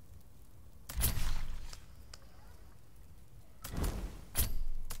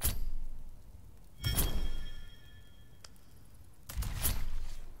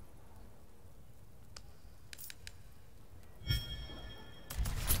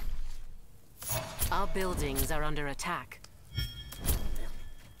 Our buildings are under attack.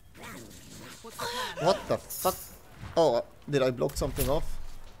 What's the plan? What the fuck? Oh, did I block something off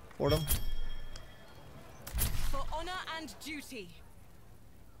for them? For honor and duty.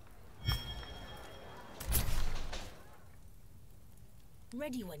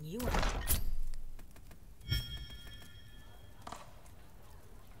 Ready when you are.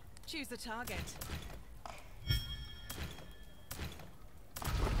 Choose a target.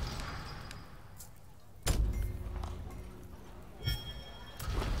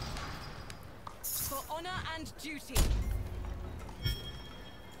 For honor and duty.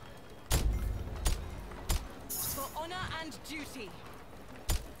 For honor and duty.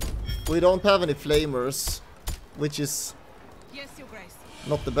 We don't have any flamers, which is Yes, Your Grace.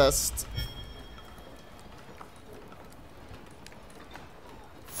 not the best.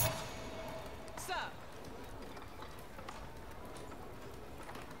 Sir.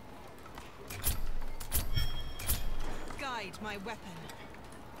 Guide my weapon.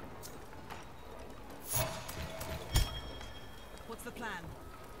 What's the plan?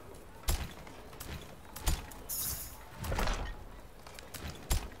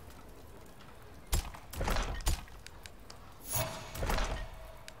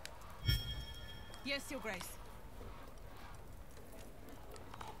 Yes, Your Grace.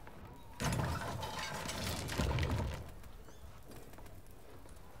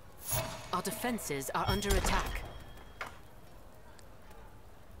 Our defenses are under attack.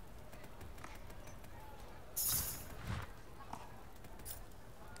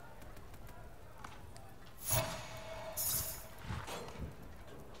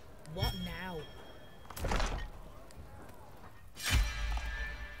 What now?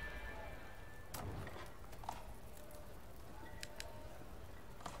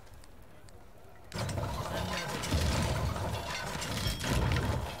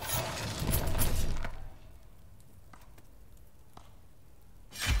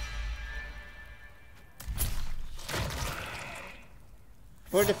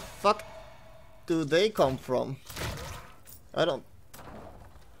 Where the fuck do they come from? I don't...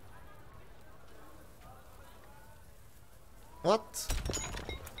 What?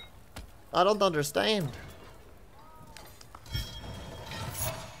 I don't understand.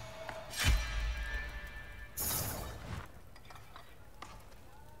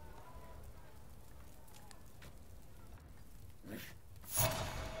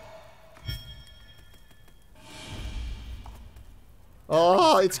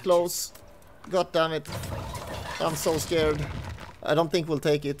 Oh, it's close. God damn it. I'm so scared. I don't think we'll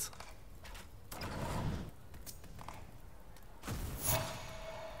take it.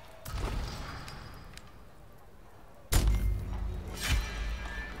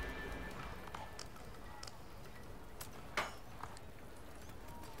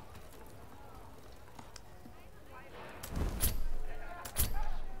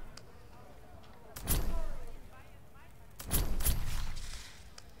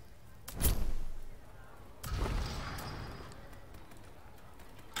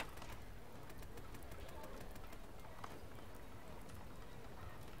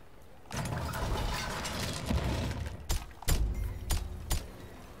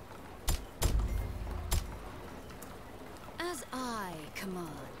 As I command.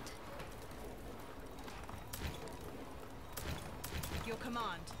 Your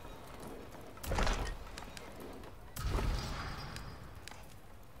command.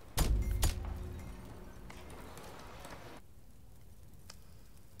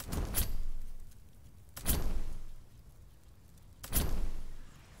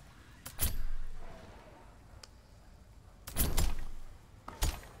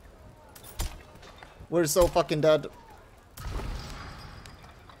 We're so fucking dead.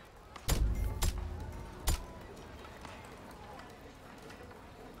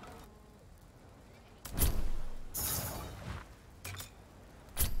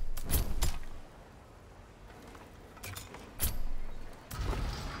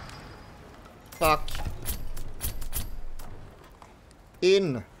 Fuck.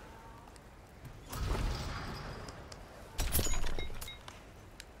 In.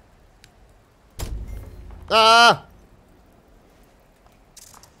 Ah!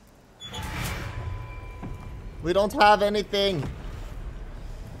 We don't have anything.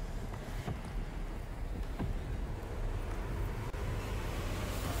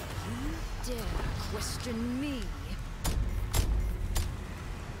 Dare question me?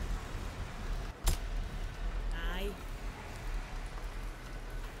 Aye.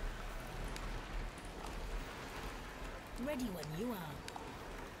 Ready when you are.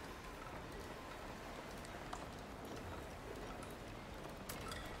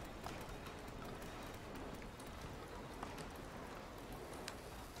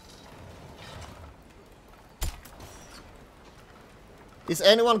 Is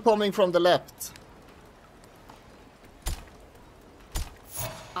anyone coming from the left?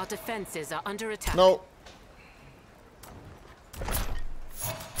 Our defenses are under attack. No.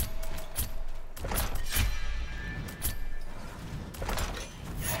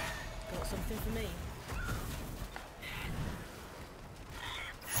 Got something for me?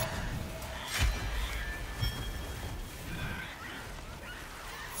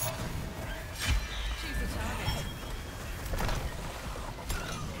 Choose a target.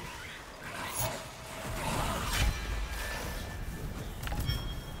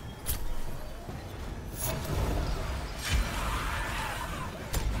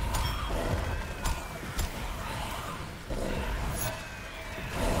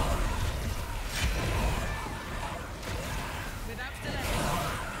 Without delay.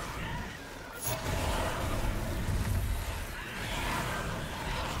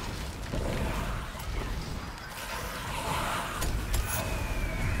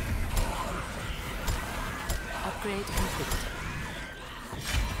 Upgrade complete.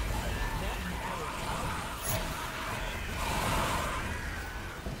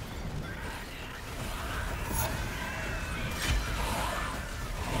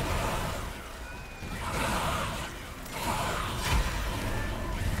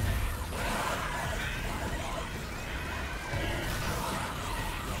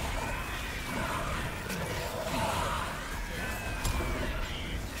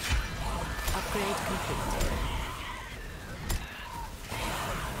 Upgrade complete.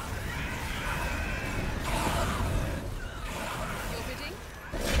 Your bidding?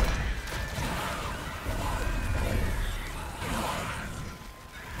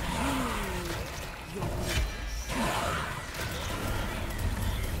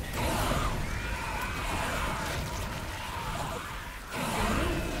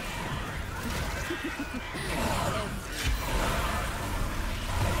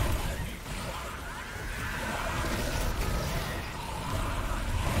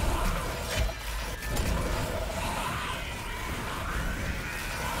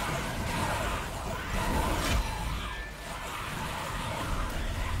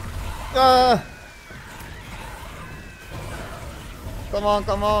 Ah! Come on,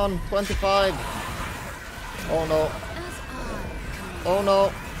 come on. 25. Oh no. As I command. Oh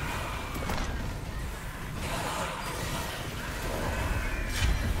no.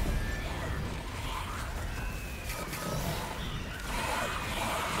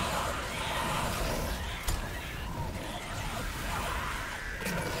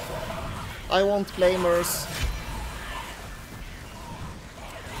 I want flamers.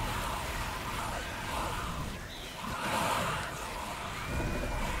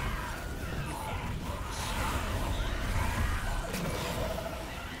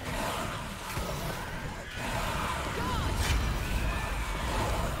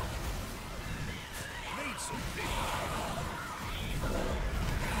 Need something.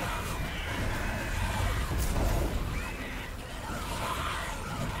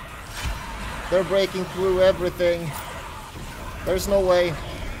 They're breaking through everything. There's no way.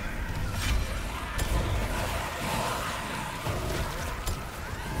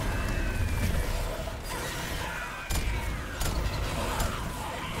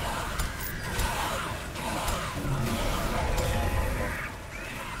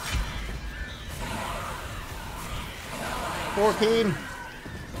 Team.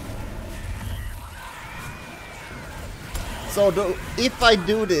 So if I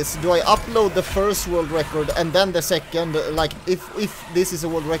do this, do I upload the first world record and then the second? Like if this is a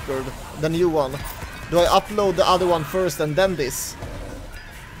world record, the new one, do I upload the other one first and then this?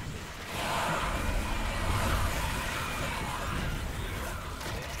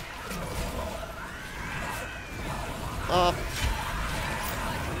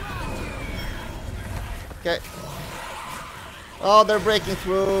 Okay. Oh, they're breaking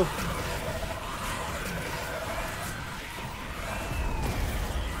through.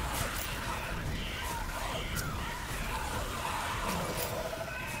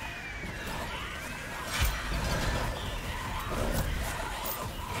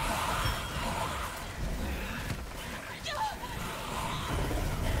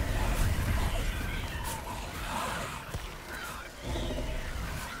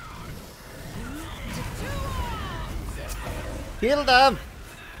 Kill them!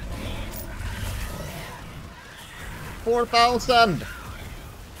 4,000!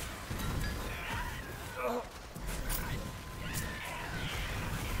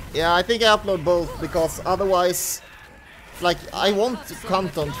 Yeah, I think I upload both because otherwise, like, I want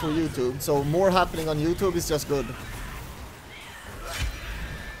content for YouTube, so more happening on YouTube is just good.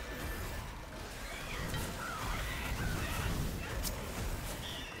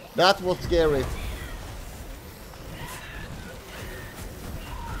 That was scary.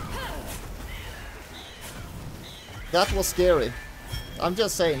 That was scary. I'm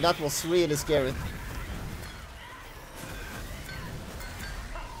just saying, that was really scary.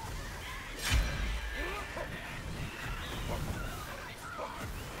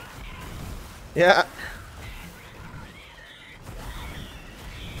 Yeah.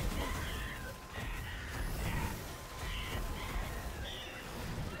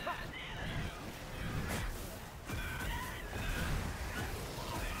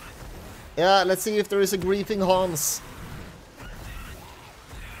 Yeah, let's see if there is a griefing Hans.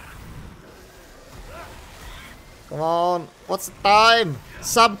 Come on, what's the time?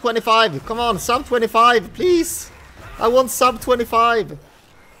 Sub 25, come on, sub 25, please. I want sub 25.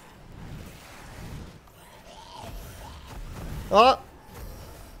 Oh.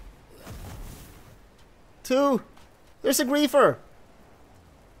 2. There's a griefer.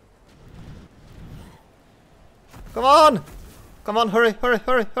 Come on. Come on, hurry, hurry,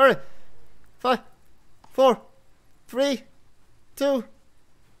 hurry, hurry. 5, 4, 3, 2,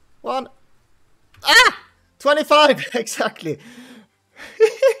 1. Ah! 25, exactly.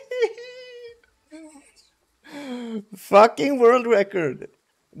 Fucking world record.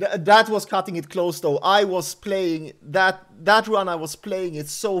 That was cutting it close though. I was playing that run. I was playing it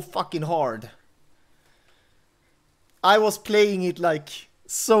so fucking hard. I was playing it like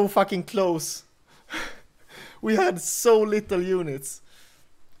so fucking close. We had so little units.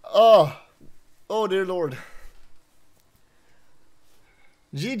 Oh dear lord.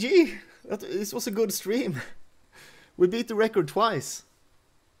 GG. This was a good stream. We beat the record twice.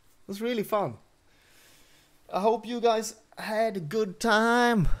 It was really fun. I hope you guys had a good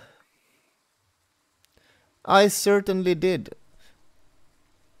time. I certainly did.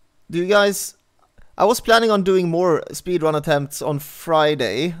 Do you guys... I was planning on doing more speedrun attempts on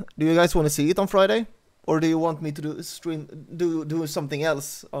Friday. Do you guys want to see it on Friday? Or do you want me to do something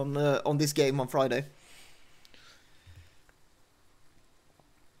else on this game on Friday?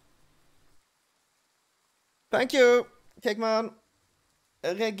 Thank you, Cakeman.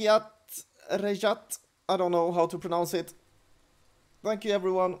 Rejat. I don't know how to pronounce it. Thank you,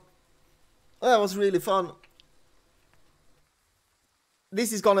 everyone. That was really fun.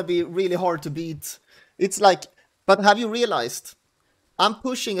 This is gonna be really hard to beat. It's like, but have you realized? I'm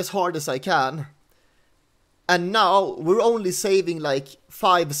pushing as hard as I can. And now we're only saving like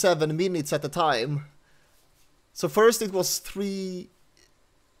 5-7 minutes at a time. So first it was 3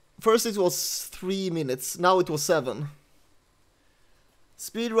 First it was 3 minutes, now it was 7.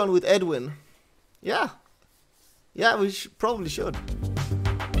 Speedrun with Edwin. Yeah. Yeah, we probably should.